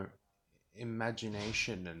 you know,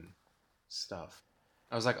 imagination and stuff?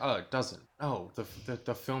 I was like, oh, it doesn't. Oh,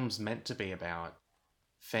 the film's meant to be about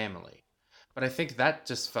family, but I think that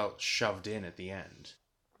just felt shoved in at the end.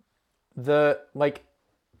 The like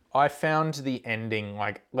I found the ending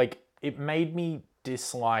like it made me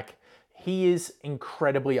dislike. He is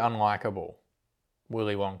incredibly unlikable,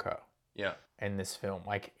 Willy Wonka, Yeah. in this film.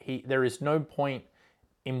 There is no point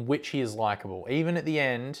in which he is likable. Even at the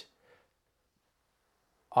end,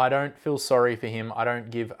 I don't feel sorry for him. I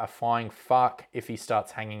don't give a flying fuck if he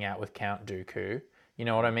starts hanging out with Count Dooku. You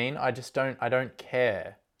know what I mean? I don't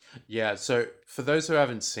care. Yeah, so for those who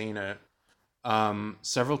haven't seen it,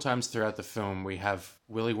 several times throughout the film, we have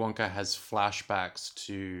Willy Wonka has flashbacks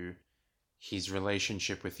to his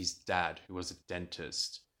relationship with his dad, who was a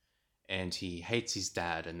dentist, and he hates his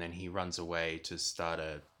dad, and then he runs away to start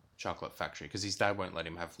a chocolate factory because his dad won't let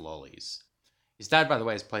him have lollies. His dad, by the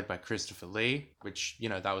way, is played by Christopher Lee, which,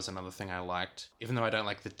 that was another thing I liked. Even though I don't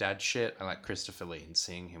like the dad shit, I like Christopher Lee, and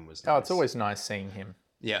seeing him was Oh, it's nice. always nice seeing him.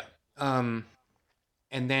 Yeah. And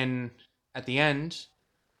then at the end,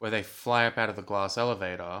 where they fly up out of the glass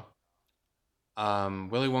elevator,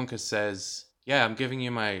 Willy Wonka says, "Yeah, I'm giving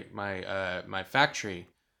you my factory.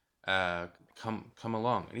 Come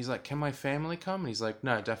along." And he's like, "Can my family come?" And he's like,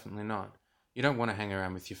 "No, definitely not. You don't want to hang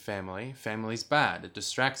around with your family. Family's bad. It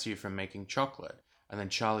distracts you from making chocolate." And then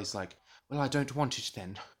Charlie's like, "Well, I don't want it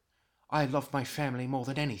then. I love my family more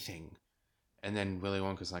than anything." And then Willy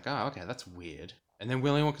Wonka's like, "Oh, okay, that's weird." And then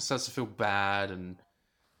Willy Wonka starts to feel bad, and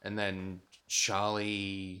then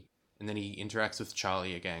Charlie, and then he interacts with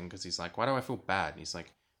Charlie again because he's like, "Why do I feel bad?" And he's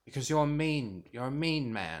like, "Because you're mean. You're a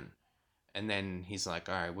mean man." And then he's like,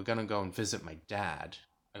 "All right, we're gonna go and visit my dad.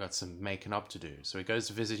 I got some making up to do." So he goes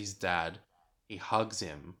to visit his dad. He hugs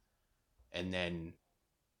him, and then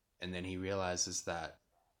he realizes that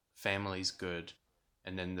family's good.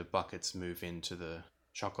 And then the buckets move into the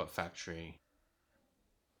chocolate factory,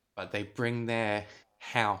 but they bring their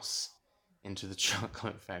house into the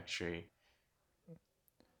chocolate factory.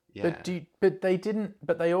 Yeah. But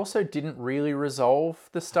they also didn't really resolve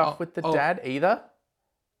the stuff Oh, with the oh, dad either.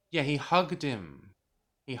 yeah, he hugged him.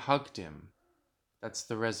 He hugged him. That's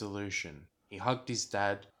the resolution. He hugged his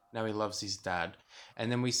dad. Now he loves his dad.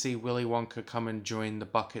 And then we see Willy Wonka come and join the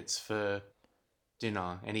buckets for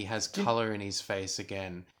dinner, and he has Did, color in his face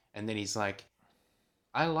again. And then he's like,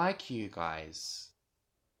 "I like you guys."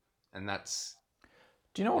 and that's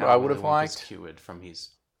Do you know what how I would Willy have Wonka's liked? cured from his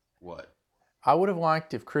what? I would have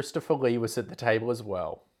liked if Christopher Lee was at the table as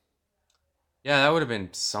well. Yeah, that would have been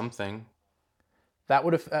something. That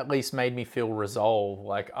would have at least made me feel resolve.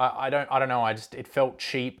 Like I don't know. I just it felt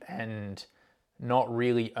cheap and not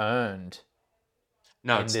really earned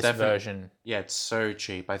No, in it's this definitely version. yeah, it's so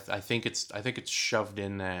cheap. I think it's shoved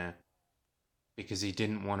in there because he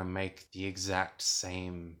didn't want to make the exact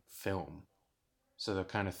same film. So they're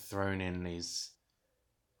kind of thrown in these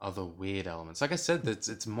other weird elements. Like I said,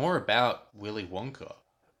 it's more about Willy Wonka.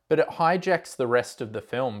 But it hijacks the rest of the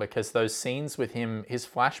film because those scenes with him, his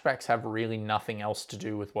flashbacks have really nothing else to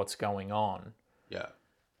do with what's going on. Yeah.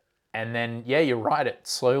 And then, yeah, you're right, it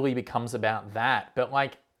slowly becomes about that. But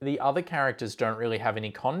like the other characters don't really have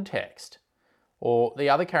any context, or the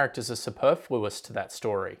other characters are superfluous to that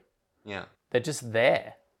story. Yeah. They're just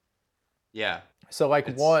there. Yeah. So like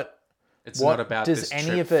It's it's not what about does this any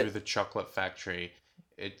trip of it? through the chocolate factory.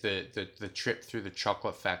 The trip through the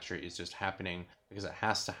chocolate factory is just happening because it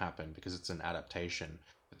has to happen because it's an adaptation.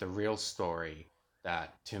 But the real story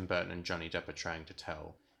that Tim Burton and Johnny Depp are trying to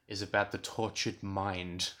tell is about the tortured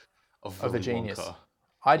mind of Of a Willy genius. Wonka.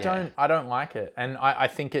 Yeah. I don't like it. And I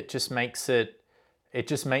think it just makes it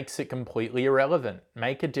completely irrelevant.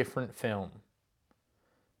 Make a different film.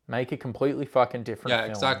 Make a completely fucking different Yeah,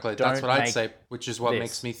 film. exactly. That's Don't what I'd make say, which is what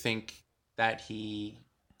makes this. me think that he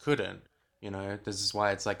couldn't. You know, this is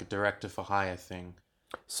why it's like a director for hire thing.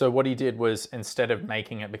 So what he did was instead of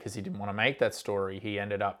making it because he didn't want to make that story, he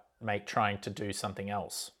ended up trying to do something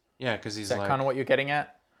else. Yeah, because Is he's that kind of like, what you're getting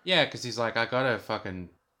at? yeah, because he's like, I gotta fucking,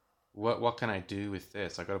 what can I do with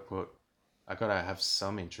this? I gotta have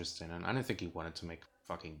some interest in it. I don't think he wanted to make a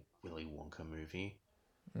fucking Willy Wonka movie.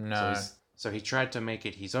 No. So he tried to make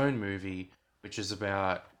it his own movie, which is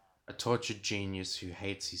about a tortured genius who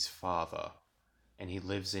hates his father, and he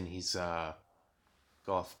lives in his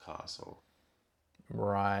goth castle.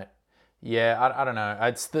 Right. Yeah, I don't know.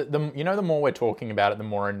 It's the you know the more we're talking about it, the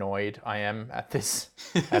more annoyed I am at this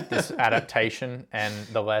adaptation, and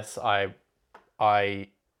the less I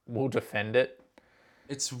will defend it.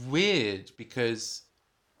 It's weird because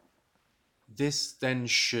this then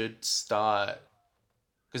should start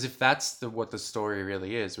because if that's the what the story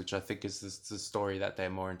really is, which I think is the story that they're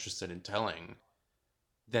more interested in telling,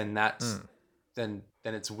 then that's then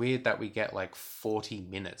it's weird that we get like 40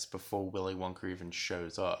 minutes before Willy Wonka even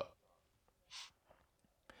shows up.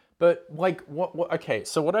 But like what okay,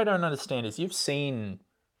 so what I don't understand is you've seen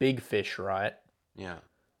Big Fish, right? Yeah.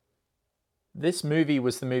 This movie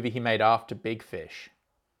was the movie he made after Big Fish.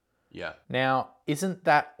 Yeah. Now, isn't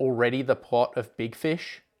that already the plot of Big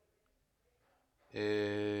Fish? Uh,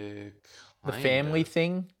 The kind family of.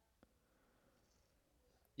 thing?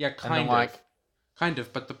 Yeah, And then kind like of. Kind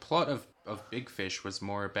of, but the plot of Big Fish was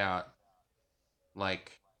more about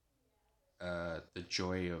like the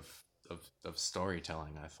joy of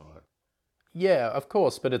storytelling, I thought. yeah, of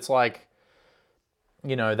course, but it's like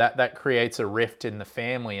you know that creates a rift in the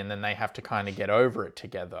family and then they have to kind of get over it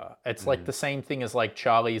together. It's like the same thing as like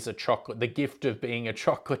Charlie's a chocolate the gift of being a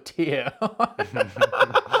chocolatier.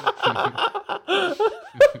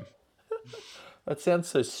 That sounds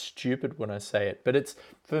so stupid when I say it, but it's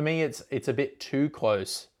for me it's a bit too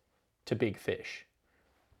close to Big Fish.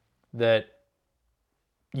 That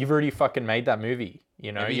you've already fucking made that movie,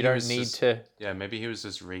 you know? Maybe You he don't was need just to yeah, maybe he was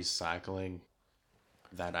just recycling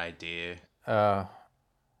that idea. uh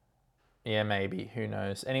yeah, maybe. Who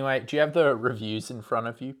knows? Anyway, do you have the reviews in front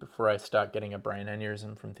of you before I start getting a brain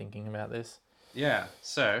aneurysm from thinking about this? Yeah,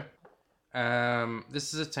 so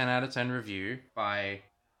this is a 10 out of 10 review by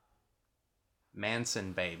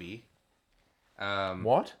Manson Baby.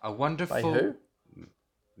 What? A By who? wonderful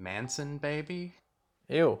Manson Baby.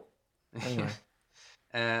 Ew. Anyway.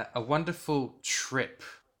 A wonderful trip,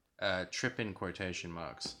 trip in quotation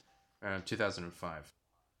marks, 2005.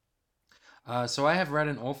 So I have read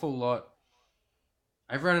an awful lot.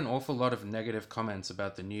 I've read an awful lot of negative comments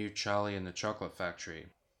about the new Charlie and the Chocolate Factory.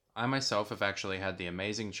 I myself have actually had the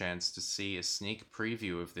amazing chance to see a sneak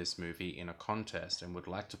preview of this movie in a contest and would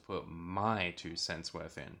like to put my 2 cents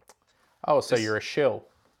worth in. Oh, so This- you're a shill.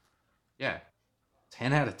 Yeah,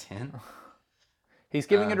 10 out of 10. He's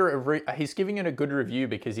giving he's giving it a good review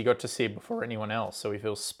because he got to see it before anyone else, so he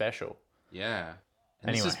feels special. Yeah.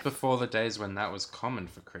 And this Anyway. is before the days when that was common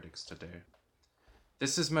for critics to do.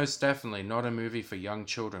 This is most definitely not a movie for young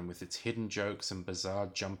children with its hidden jokes and bizarre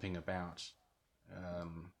jumping about.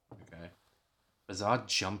 Okay. Bizarre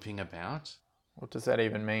jumping about? What does that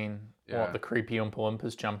even mean? Yeah. What, the creepy Oompa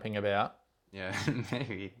Loompas jumping about? Yeah,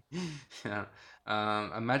 maybe. Yeah.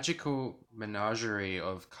 A magical menagerie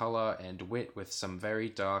of color and wit with some very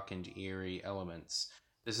dark and eerie elements.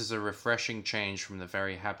 This is a refreshing change from the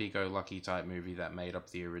very happy-go-lucky type movie that made up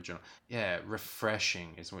the original. Yeah,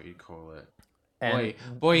 refreshing is what you call it. And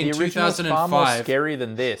Boy, in the original's far more 2005, scary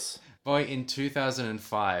than this. boy, in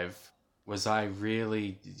 2005, was I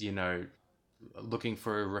really, looking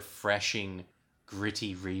for a refreshing,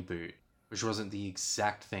 gritty reboot, which wasn't the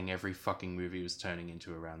exact thing every fucking movie was turning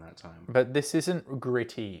into around that time. But this isn't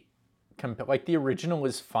gritty. Like the original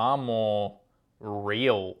is far more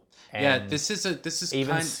real Yeah, and this is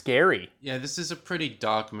even scary. yeah, this is a pretty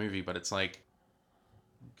dark movie, but it's like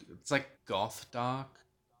goth dark.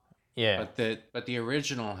 Yeah, But the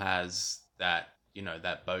original has that,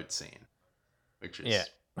 that boat scene, which yeah.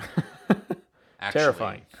 is actually,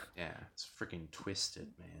 Terrifying. yeah, it's freaking twisted,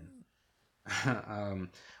 man.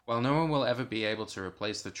 While no one will ever be able to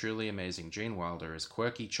replace the truly amazing Gene Wilder as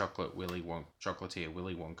quirky chocolatier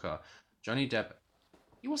Willy Wonka, Johnny Depp,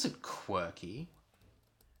 he wasn't quirky.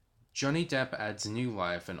 Johnny Depp adds new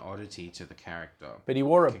life and oddity to the character. But he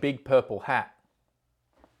wore a big purple hat.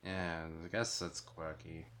 Yeah, I guess that's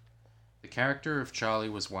quirky. The character of Charlie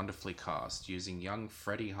was wonderfully cast, using young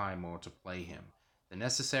Freddie Highmore to play him. The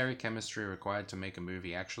necessary chemistry required to make a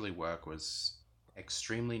movie actually work was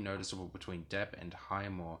extremely noticeable between Depp and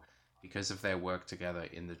Highmore because of their work together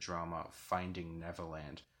in the drama Finding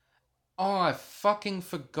Neverland. Oh, I fucking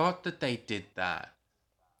forgot that they did that.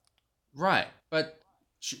 Right, but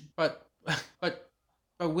but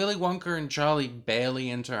Willy Wonka and Charlie barely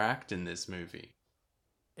interact in this movie.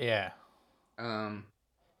 Yeah. Um,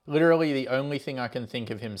 Literally, the only thing I can think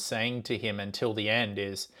of him saying to him until the end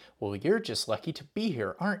is, "Well, you're just lucky to be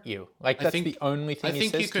here, aren't you?" Like that's the only thing he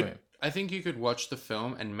says to him. I think you could watch the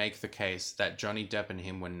film and make the case that Johnny Depp and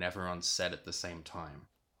him were never on set at the same time.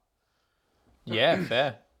 Yeah,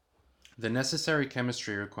 fair. The necessary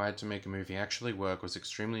chemistry required to make a movie actually work was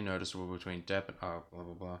extremely noticeable between Depp and blah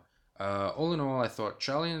blah blah. All in all, I thought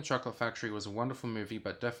Charlie and the Chocolate Factory was a wonderful movie,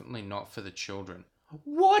 but definitely not for the children.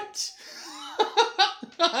 What?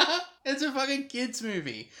 It's a fucking kids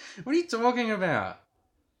movie. What are you talking about?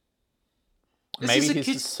 Maybe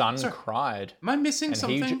his son cried Am I missing and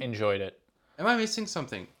something? he enjoyed it. Am I missing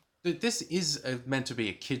something? This is meant to be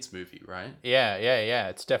a kids movie, right? Yeah.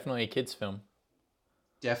 It's definitely a kids film.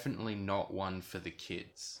 Definitely not one for the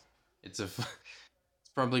kids. It's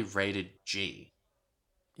probably rated G.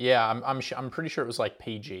 Yeah, I'm pretty sure it was like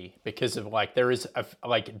PG because of like there is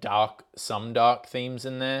like some dark themes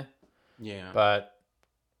in there, Yeah. but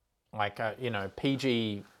like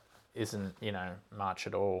PG isn't much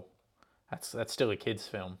at all. That's still a kids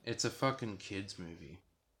film. It's a fucking kids movie.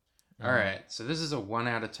 All right, so this is a 1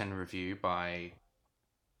 out of 10 review by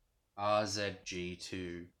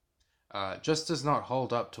RZG2. Just does not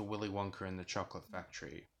hold up to Willy Wonka and the Chocolate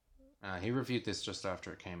Factory. He reviewed this just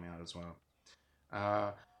after it came out as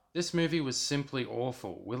well. This movie was simply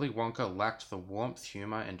awful. Willy Wonka lacked the warmth,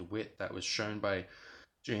 humor, and wit that was shown by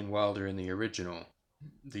Gene Wilder in the original.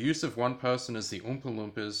 The use of one person as the Oompa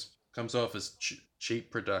Loompas comes off as cheap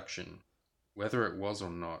production. Whether it was or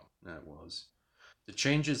not, it was. The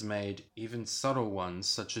changes made, even subtle ones,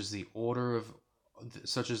 such as the order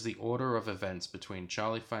of events between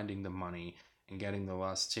Charlie finding the money and getting the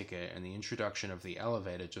last ticket and the introduction of the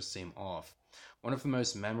elevator, just seem off. One of the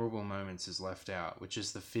most memorable moments is left out, which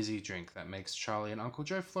is the fizzy drink that makes Charlie and Uncle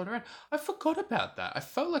Joe float around. I forgot about that. I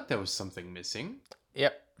felt like there was something missing.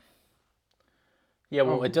 Yep. Yeah,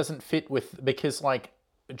 well, it doesn't fit because like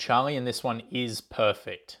Charlie in this one is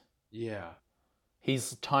perfect. Yeah.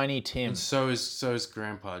 He's Tiny Tim. And so is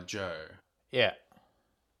Grandpa Joe. Yeah.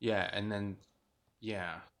 Yeah, and then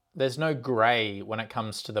yeah. There's no grey when it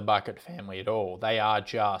comes to the Bucket family at all. They are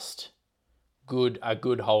just a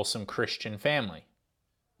good wholesome Christian family.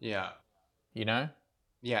 Yeah. You know?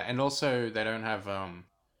 Yeah, and also they don't have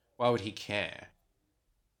why would he care?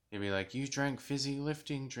 He'd be like, "You drank fizzy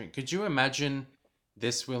lifting drink." Could you imagine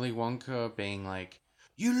this Willy Wonka being like,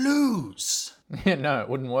 "You lose"? No, it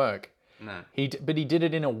wouldn't work. No. But he did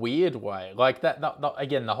it in a weird way. Like that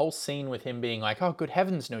again, the whole scene with him being like, "Oh, good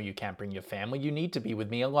heavens, no, you can't bring your family. You need to be with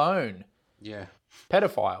me alone." Yeah.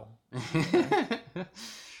 Pedophile.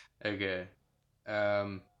 Okay.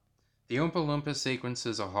 The Oompa Loompa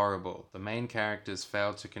sequences are horrible. The main characters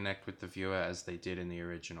failed to connect with the viewer as they did in the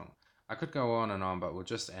original. I could go on and on, but we'll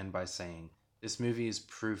just end by saying this movie is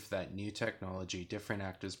proof that new technology, different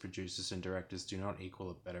actors, producers, and directors do not equal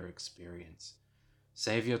a better experience.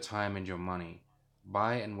 Save your time and your money.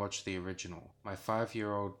 Buy and watch the original. My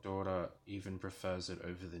 5-year-old daughter even prefers it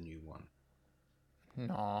over the new one.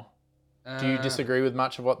 No. Do you disagree with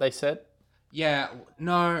much of what they said? Yeah,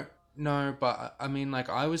 no, no, but I mean, like,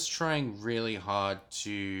 I was trying really hard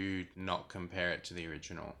to not compare it to the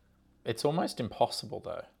original. It's almost impossible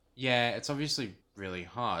though. Yeah, it's obviously really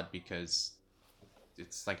hard because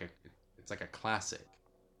it's like a it's like a classic.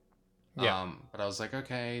 Yeah. But I was like,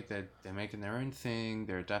 okay, they're making their own thing.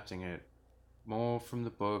 They're adapting it more from the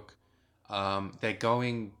book. They're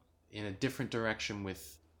going in a different direction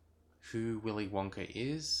with who Willy Wonka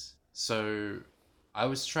is. So I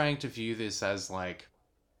was trying to view this as like,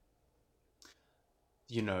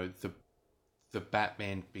 the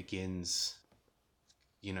Batman Begins,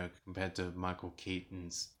 compared to Michael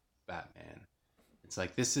Keaton's Batman. It's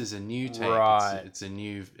like this is a new take. Right. It's a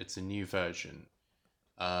new version.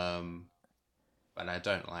 Um, but I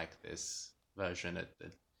don't like this version.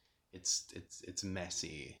 It's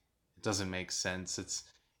messy. It doesn't make sense. It's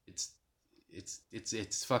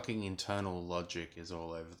it's fucking internal logic is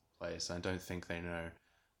all over the place. I don't think they know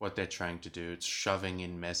what they're trying to do. It's shoving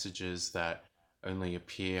in messages that only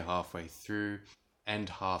appear halfway through and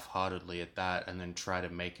half-heartedly at that, and then try to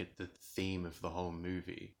make it the theme of the whole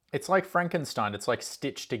movie. It's like Frankenstein. It's like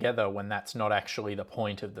stitched together when that's not actually the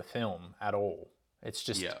point of the film at all. It's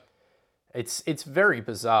just Yeah. it's very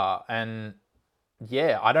bizarre, and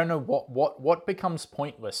yeah, I don't know what becomes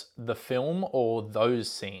pointless, the film or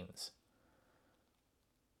those scenes.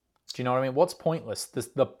 Do you know what I mean? What's pointless?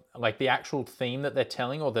 The like the actual theme that they're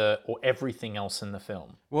telling, or everything else in the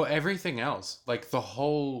film Well, everything else, like the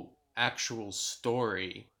whole actual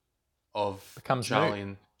story of becomes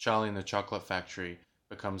moot. Charlie and the Chocolate Factory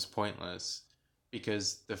becomes pointless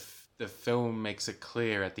because the film makes it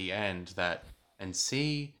clear at the end that, and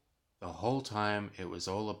see, the whole time it was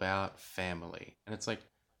all about family. And it's like,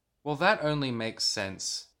 well, that only makes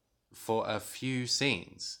sense for a few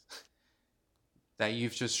scenes that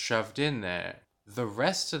you've just shoved in there. The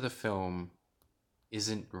rest of the film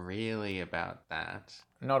isn't really about that.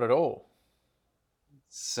 Not at all.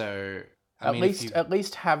 So, I At mean, if least you, at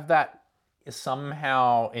least have that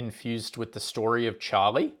somehow infused with the story of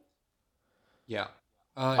Charlie. yeah.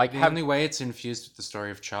 Like The have only way it's infused with the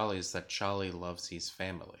story of Charlie is that Charlie loves his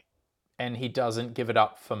family. and he doesn't give it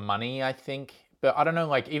up for money, I think. But I don't know,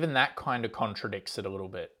 like even that kind of contradicts it a little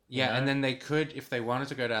bit, you Yeah, and know? then they could, if they wanted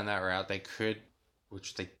to go down that route, they could,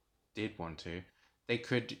 which they did want to, they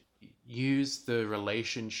could use the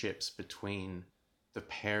relationships between the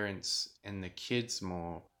parents and the kids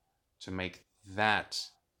more to make that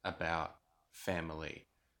about family,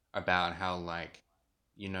 about how, like,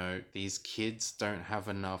 these kids don't have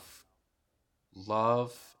enough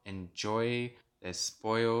love and joy. They're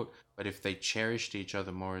spoiled, but if they cherished each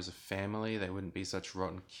other more as a family, they wouldn't be such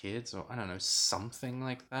rotten kids, or I don't know, something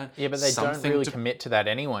like that. Yeah, but they don't Something really to commit to that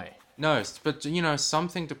anyway. no, but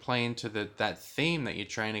something to play into that theme that you're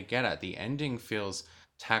trying to get at. The ending feels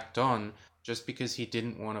tacked on just because he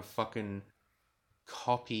didn't want to fucking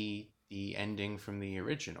copy the ending from the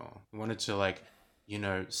original. He wanted to, like,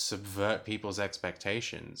 subvert people's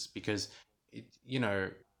expectations because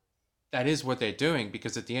that is what they're doing,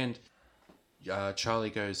 because at the end, Charlie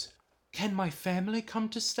goes, "Can my family come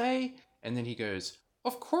to stay?" And then he goes,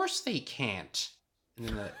 "Of course they can't." And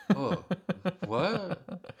then they're, "Oh, what?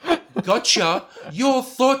 Gotcha. You all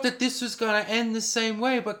thought that this was going to end the same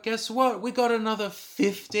way, but guess what? We got another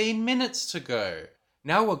 15 minutes to go.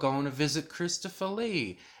 Now we're going to visit Christopher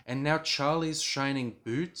Lee. And now Charlie's shining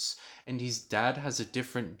boots, and his dad has a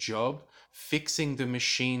different job fixing the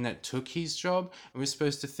machine that took his job. And we're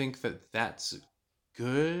supposed to think that that's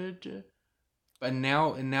good. But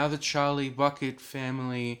now the Charlie Bucket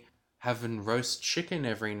family having roast chicken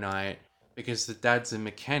every night because the dad's a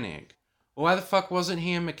mechanic. Well, why the fuck wasn't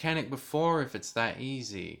he a mechanic before if it's that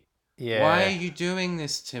easy? Why are Yeah. you doing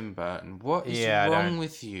this, Tim Burton? What is Yeah, I wrong don't.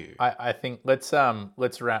 with you? I think let's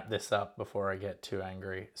wrap this up before I get too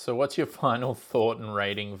angry. So what's your final thought and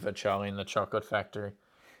rating for Charlie and the Chocolate Factory?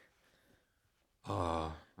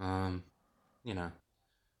 Oh, you know,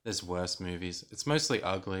 there's worse movies. It's mostly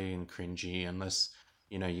ugly and cringy unless,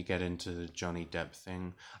 you get into the Johnny Depp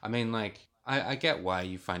thing. I mean, like, I get why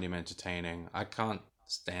you find him entertaining. I can't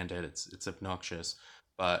stand it. It's obnoxious.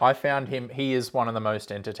 But I found he is one of the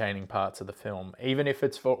most entertaining parts of the film, even if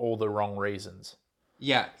it's for all the wrong reasons.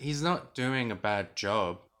 yeah, he's not doing a bad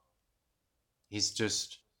job. He's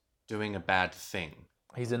just doing a bad thing.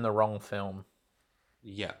 He's in the wrong film.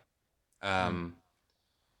 Yeah. Mm. Um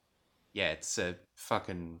yeah, it's a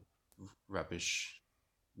fucking rubbish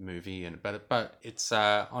movie, but it's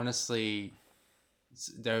honestly,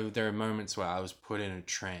 there are moments where I was put in a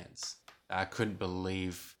trance. I couldn't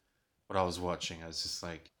believe what I was watching. I was just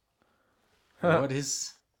like, what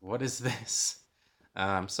is this?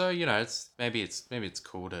 So it's maybe it's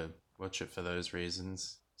cool to watch it for those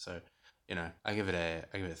reasons. So, I give it a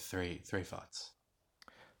three farts.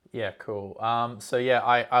 Yeah, cool. So yeah,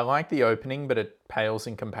 I like the opening, but it pales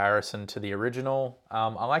in comparison to the original.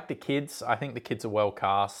 I like the kids. I think the kids are well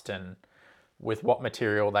cast, and with what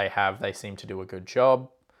material they have, they seem to do a good job.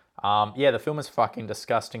 Yeah, the film is fucking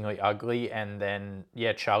disgustingly ugly, and then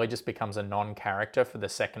yeah, Charlie just becomes a non-character for the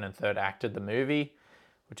second and third act of the movie,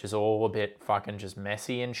 which is all a bit fucking just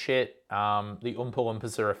messy and shit. The Oompa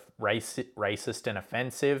Loompas are racist and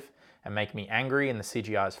offensive and make me angry, and the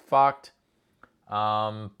CGI is fucked.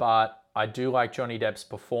 But I do like Johnny Depp's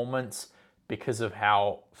performance because of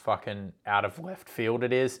how fucking out of left field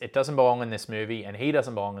it is. It doesn't belong in this movie, and he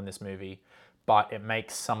doesn't belong in this movie, but it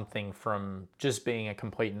makes something from just being a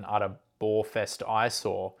complete and utter bore fest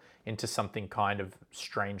eyesore into something kind of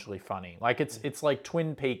strangely funny. Like it's like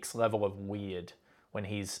Twin Peaks level of weird when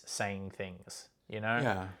he's saying things, you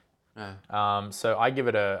know? Yeah. So I give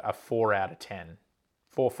it a 4 out of 10.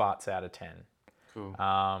 4 farts out of 10. Cool.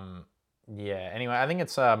 Yeah, anyway, I think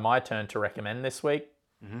it's my turn to recommend this week.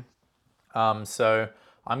 So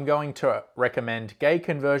I'm going to recommend Gay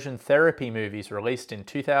Conversion Therapy movies released in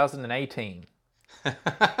 2018.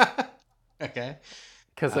 Okay.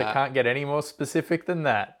 Because I can't get any more specific than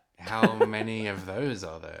that. How many of those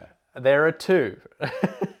are there? There are two.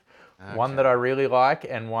 One Okay. that I really like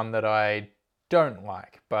and one that I don't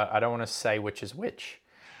like, but I don't want to say which is which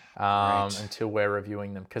until we're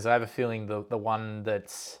reviewing them. Because I have a feeling the one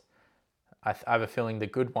that's... I have a feeling the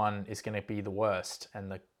good one is going to be the worst,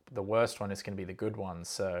 and the worst one is going to be the good one.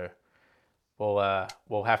 So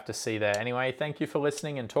we'll have to see there. Anyway, thank you for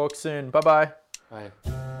listening, and talk soon. Bye-bye. Bye.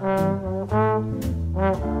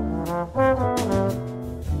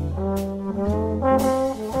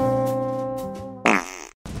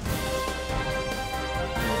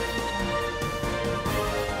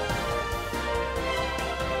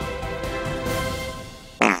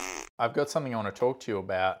 I've got something I want to talk to you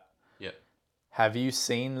about. Yeah. Have you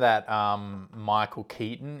seen that Michael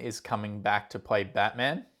Keaton is coming back to play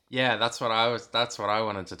Batman? Yeah, that's what I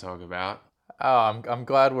wanted to talk about. Oh, I'm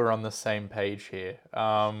glad we're on the same page here.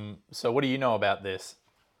 So what do you know about this?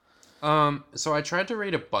 So I tried to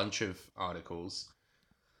read a bunch of articles.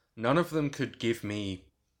 None of them could give me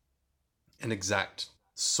an exact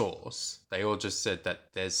source. They all just said that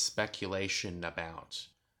there's speculation about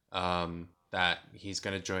that he's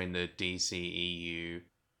going to join the DCEU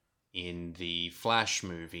in the Flash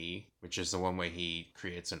movie, which is the one where he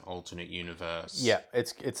creates an alternate universe. Yeah,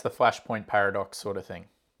 it's the Flashpoint paradox sort of thing.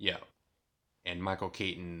 Yeah. And Michael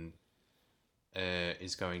Keaton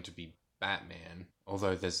is going to be Batman,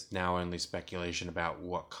 although there's now only speculation about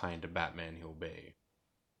what kind of Batman he'll be.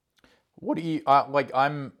 What do you like?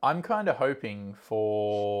 I'm kind of hoping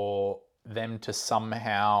for them to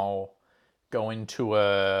somehow go into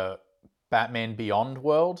a Batman Beyond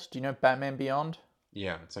world. Do you know Batman Beyond?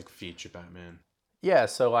 Yeah, it's like future Batman. Yeah,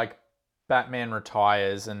 so like Batman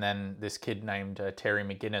retires, and then this kid named Terry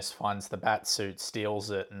McGinnis finds the bat suit,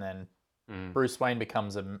 steals it, and then Bruce Wayne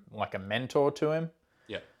becomes a mentor to him.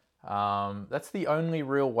 Yeah. That's the only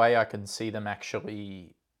real way I can see them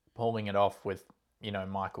actually pulling it off with,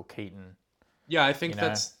 Michael Keaton. Yeah, I think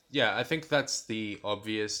that's the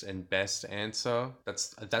obvious and best answer.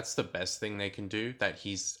 That's the best thing they can do. That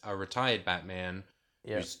he's a retired Batman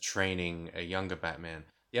who's training a younger Batman.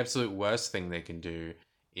 The absolute worst thing they can do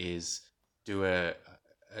is do a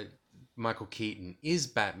Michael Keaton is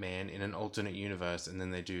Batman in an alternate universe, and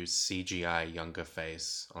then they do CGI younger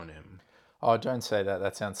face on him. Oh, don't say that.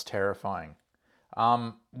 That sounds terrifying.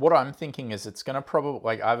 What I'm thinking is it's going to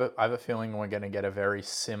probably, I have a feeling we're going to get a very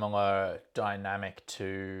similar dynamic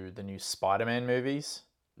to the new Spider-Man movies,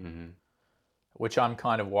 which I'm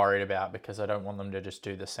kind of worried about because I don't want them to just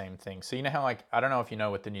do the same thing. So you know how, I don't know if you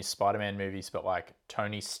know with the new Spider-Man movies, but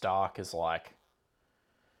Tony Stark is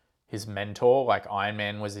his mentor, Iron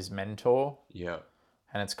Man was his mentor. Yeah.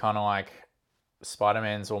 And it's kind of like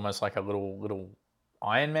Spider-Man's almost like a little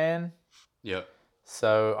Iron Man. Yeah.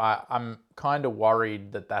 So I'm kind of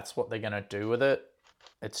worried that that's what they're going to do with it.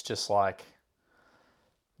 It's just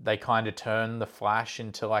they kind of turn the Flash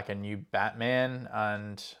into a new Batman,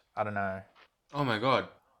 and I don't know. Oh my god.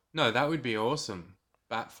 No, that would be awesome.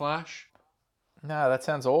 Bat Flash? No, that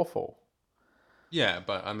sounds awful. Yeah,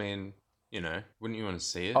 but I mean, wouldn't you want to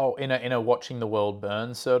see it? Oh, in a watching the world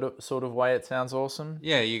burn sort of way, it sounds awesome.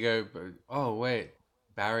 Yeah, you go, oh wait,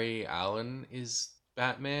 Barry Allen is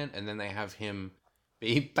Batman, and then they have him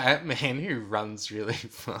be Batman who runs really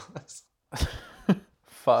fast.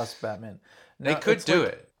 Fast Batman. They could do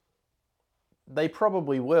it. They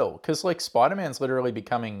probably will, because Spider-Man's literally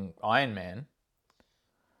becoming Iron Man.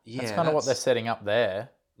 Yeah, that's kind of what they're setting up there.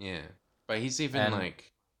 Yeah. But he's even And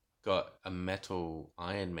like got a metal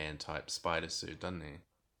Iron Man type spider suit, doesn't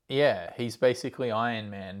he? yeah, he's basically Iron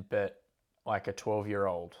Man, but like a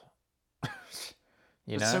 12-year-old.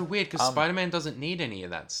 You It's know? so weird because Spider-Man doesn't need any of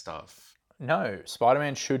that stuff. No,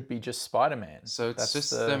 Spider-Man should be just Spider-Man. So it's That's just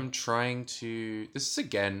the them trying to. This is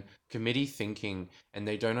again committee thinking, and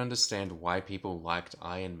they don't understand why people liked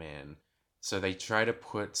Iron Man. So they try to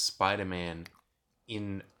put Spider Man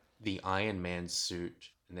in the Iron Man suit,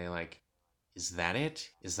 and they're like, "Is that it?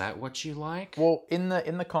 Is that what you like?" well, in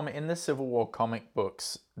the Civil War comic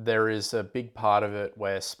books, there is a big part of it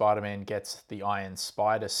where Spider-Man gets the Iron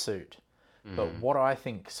Spider suit. But Mm. what I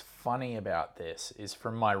think's funny about this is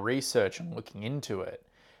from my research and looking into it,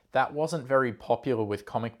 that wasn't very popular with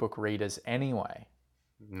comic book readers anyway.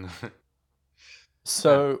 Because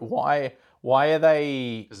So why are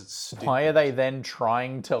they it's why are stupid. they then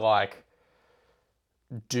trying to like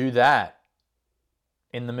do that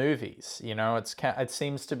in the movies? You know, it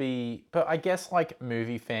seems to be, but I guess like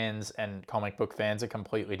movie fans and comic book fans are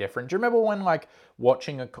completely different. Do you remember when like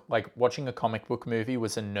watching a comic book movie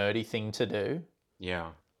was a nerdy thing to do?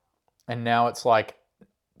 Yeah, And now it's like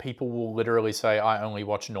people will literally say, I only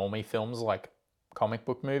watch normie films like comic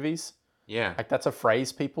book movies. yeah, Like that's a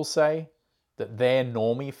phrase people say that they're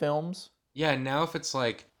normie films. yeah. Now if it's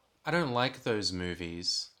like, I don't like those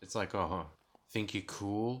movies. It's like, oh, think you're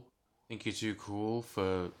cool? Think you're too cool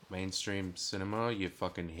for mainstream cinema? You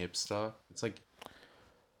fucking hipster. It's like,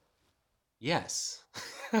 yes.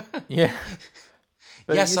 Yeah.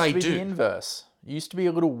 But it Yes, used I to be the do. inverse. You used to be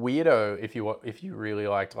a little weirdo if you really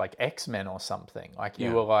liked like X-Men or something. Like you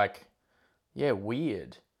Yeah. were like, yeah,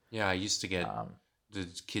 weird. Yeah, I used to get Um, the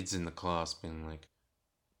kids in the class being like,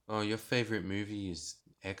 "Oh, your favorite movie is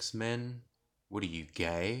X-Men? What are you,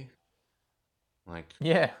 gay?" Like,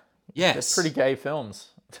 yeah, they're pretty yes. gay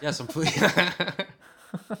films. Yes, I'm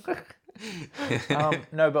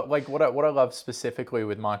No, but like what I love specifically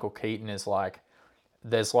with Michael Keaton is like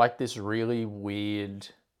there's like this really weird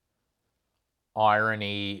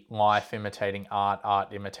irony, life imitating art,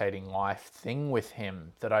 art imitating life thing with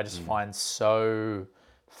him that I just Mm, find so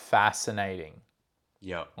fascinating.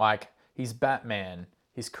 yeah. Like, he's Batman,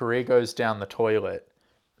 his career goes down the toilet.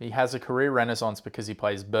 He has a career renaissance because he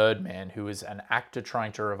plays Birdman, who is an actor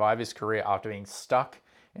trying to revive his career after being stuck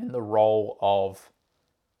in the role of,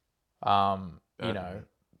 you know, Birdman.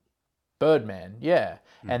 Birdman. Yeah.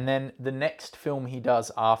 Mm, And then the next film he does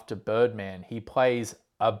after Birdman, he plays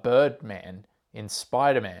a Birdman in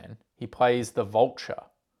Spider Man. He plays the Vulture.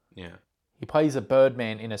 yeah. He plays a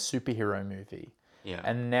Birdman in a superhero movie. Yeah.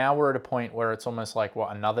 And now we're at a point where it's almost like,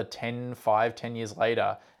 what, another 10 years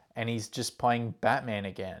later, and he's just playing Batman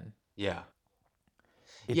again. Yeah.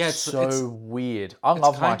 It's Yeah, so weird. I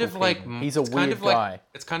love Michael Keaton. He's a weird guy.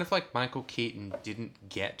 it's kind of like Michael Keaton didn't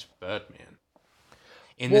get Birdman.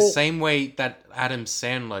 In the Well, same way that Adam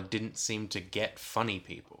Sandler didn't seem to get funny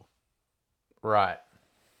people. right.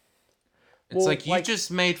 It's Well, like you like,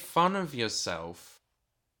 just made fun of yourself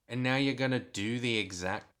and now you're going to do the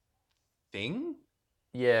exact thing?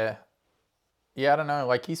 yeah. Yeah, I don't know.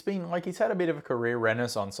 He's had a bit of a career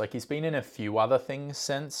renaissance. Like he's been in a few other things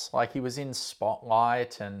since. Like he was in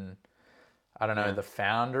Spotlight and I don't know, Yeah. The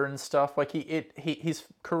Founder and stuff. Like his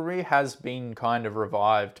career has been kind of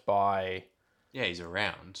revived by Yeah, he's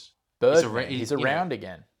around. Birdman. He's You know, around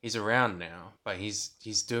again. he's around now, but he's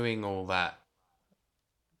doing all that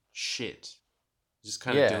shit. Just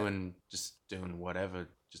kind of Yeah. doing whatever,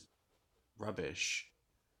 just rubbish.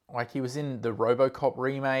 Like he was in the RoboCop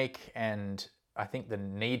remake and I think the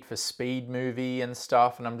Need for Speed movie and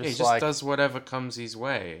stuff. And I'm Yeah, he just just like, does whatever comes his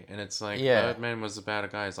way, and it's like yeah. Birdman was about a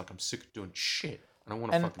guy who's like, I'm sick of doing shit. I don't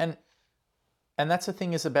want to And fucking. and and that's the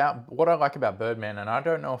thing is about what I like about Birdman, and I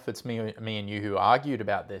don't know if it's me and you who argued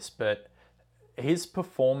about this, but his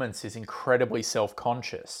performance is incredibly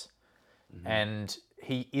self-conscious Mm-hmm. and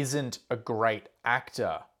he isn't a great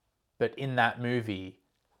actor, but in that movie,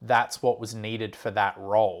 that's what was needed for that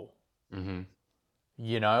role. Mm-hmm.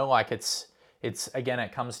 You know, like it's again,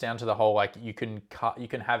 it comes down to the whole like you can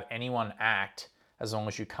have anyone act as long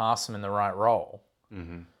as you cast them in the right role.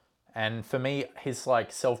 Mm-hmm. And for me, his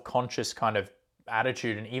like self-conscious kind of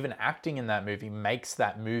attitude and even acting in that movie makes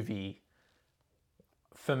that movie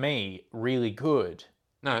for me really good,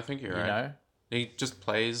 No, I think you're you right. know? He just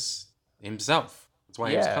plays himself. That's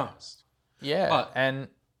why he was Yeah. cast. Yeah. But And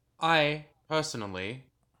I personally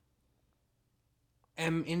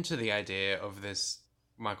am into the idea of this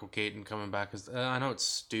Michael Keaton coming back. As I know it's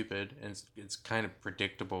stupid and it's kind of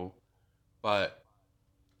predictable, but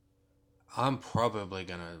I'm probably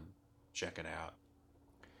gonna check it out.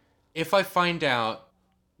 If I find out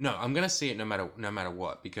No, I'm gonna see it no matter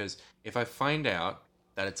what, because if I find out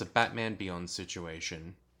that it's a Batman Beyond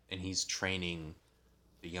situation and he's training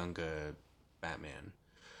the younger Batman,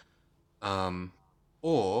 um,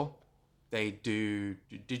 or they do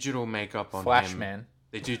digital makeup on him. Flashman.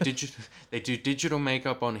 They do they do digital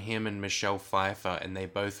makeup on him and Michelle Pfeiffer, and they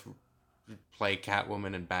both play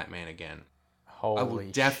Catwoman and Batman again. I will Holy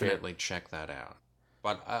shit. definitely check that out.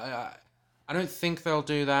 But I don't think they'll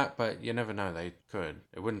do that, but you never know. They could.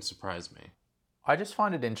 It wouldn't surprise me. I just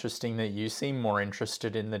find it interesting that you seem more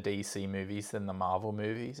interested in the DC movies than the Marvel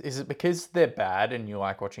movies. Is it because they're bad and you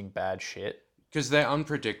like watching bad shit? Because they're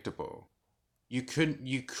unpredictable. You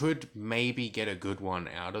could maybe get a good one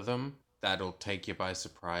out of them that'll take you by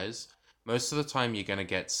surprise. Most of the time you're gonna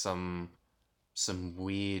get some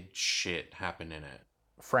weird shit happen in it.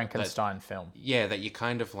 Frankenstein film. Yeah, that you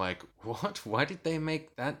kind of like, what? Why did they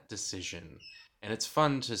make that decision? And it's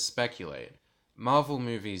fun to speculate. Marvel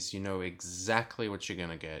movies, you know exactly what you're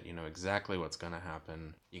gonna get. You know exactly what's gonna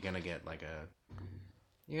happen. You're gonna get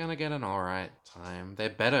an alright time. They're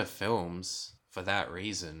better films for that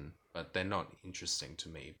reason, but they're not interesting to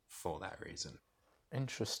me for that reason.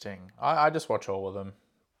 Interesting. I just watch all of them.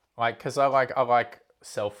 Like, because I like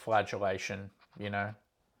self-flagellation, you know?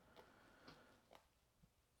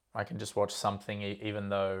 I can just watch something even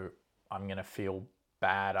though I'm going to feel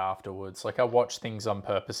bad afterwards. Like, I watch things on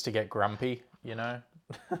purpose to get grumpy, you know?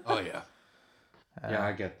 Oh yeah. Yeah,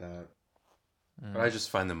 I get that. But I just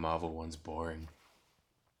find the Marvel ones boring.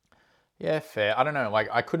 Yeah, fair. I don't know. Like,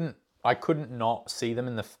 I couldn't not see them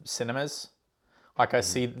in the cinemas. Like, I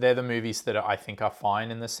see they're the movies that I think are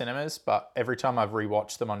fine in the cinemas, but every time I've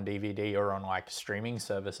rewatched them on DVD or on like streaming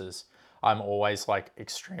services, I'm always like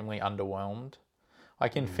extremely underwhelmed.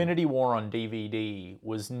 Like Infinity War on DVD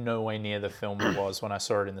was nowhere near the film it was when I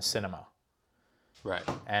saw it in the cinema, Right.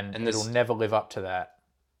 and And it'll never live up to that.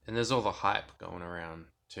 And there's all the hype going around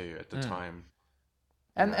too at the time.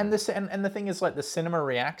 And the thing is, like, the cinema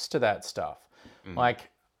reacts to that stuff. Like,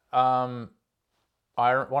 one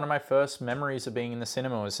of my first memories of being in the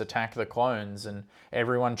cinema was Attack of the Clones and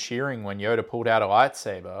everyone cheering when Yoda pulled out a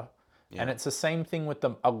lightsaber. And it's the same thing with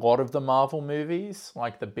a lot of the Marvel movies,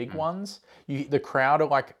 like the big ones. The crowd are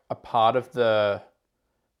like a part of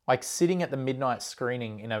like sitting at the midnight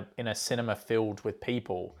screening in a cinema filled with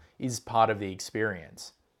people is part of the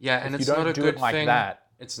experience. Yeah, and If it's you don't not a do good it like thing. that,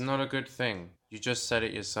 It's not a good thing. You just said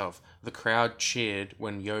it yourself. The crowd cheered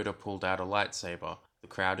when Yoda pulled out a lightsaber. The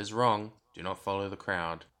crowd is wrong. Do not follow the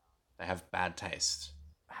crowd. They have bad taste.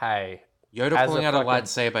 hey, Yoda as pulling a out a fucking-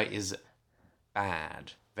 lightsaber is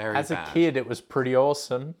bad. Very as a bad. kid, it was pretty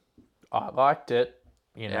awesome. I liked it.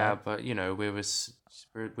 You know, Yeah, but you know, we're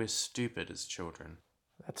stupid as children.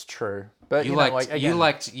 that's true. But You you liked know, like again,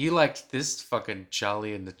 you liked this fucking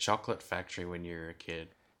Charlie and the Chocolate Factory when you were a kid.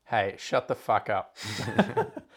 hey, shut the fuck up.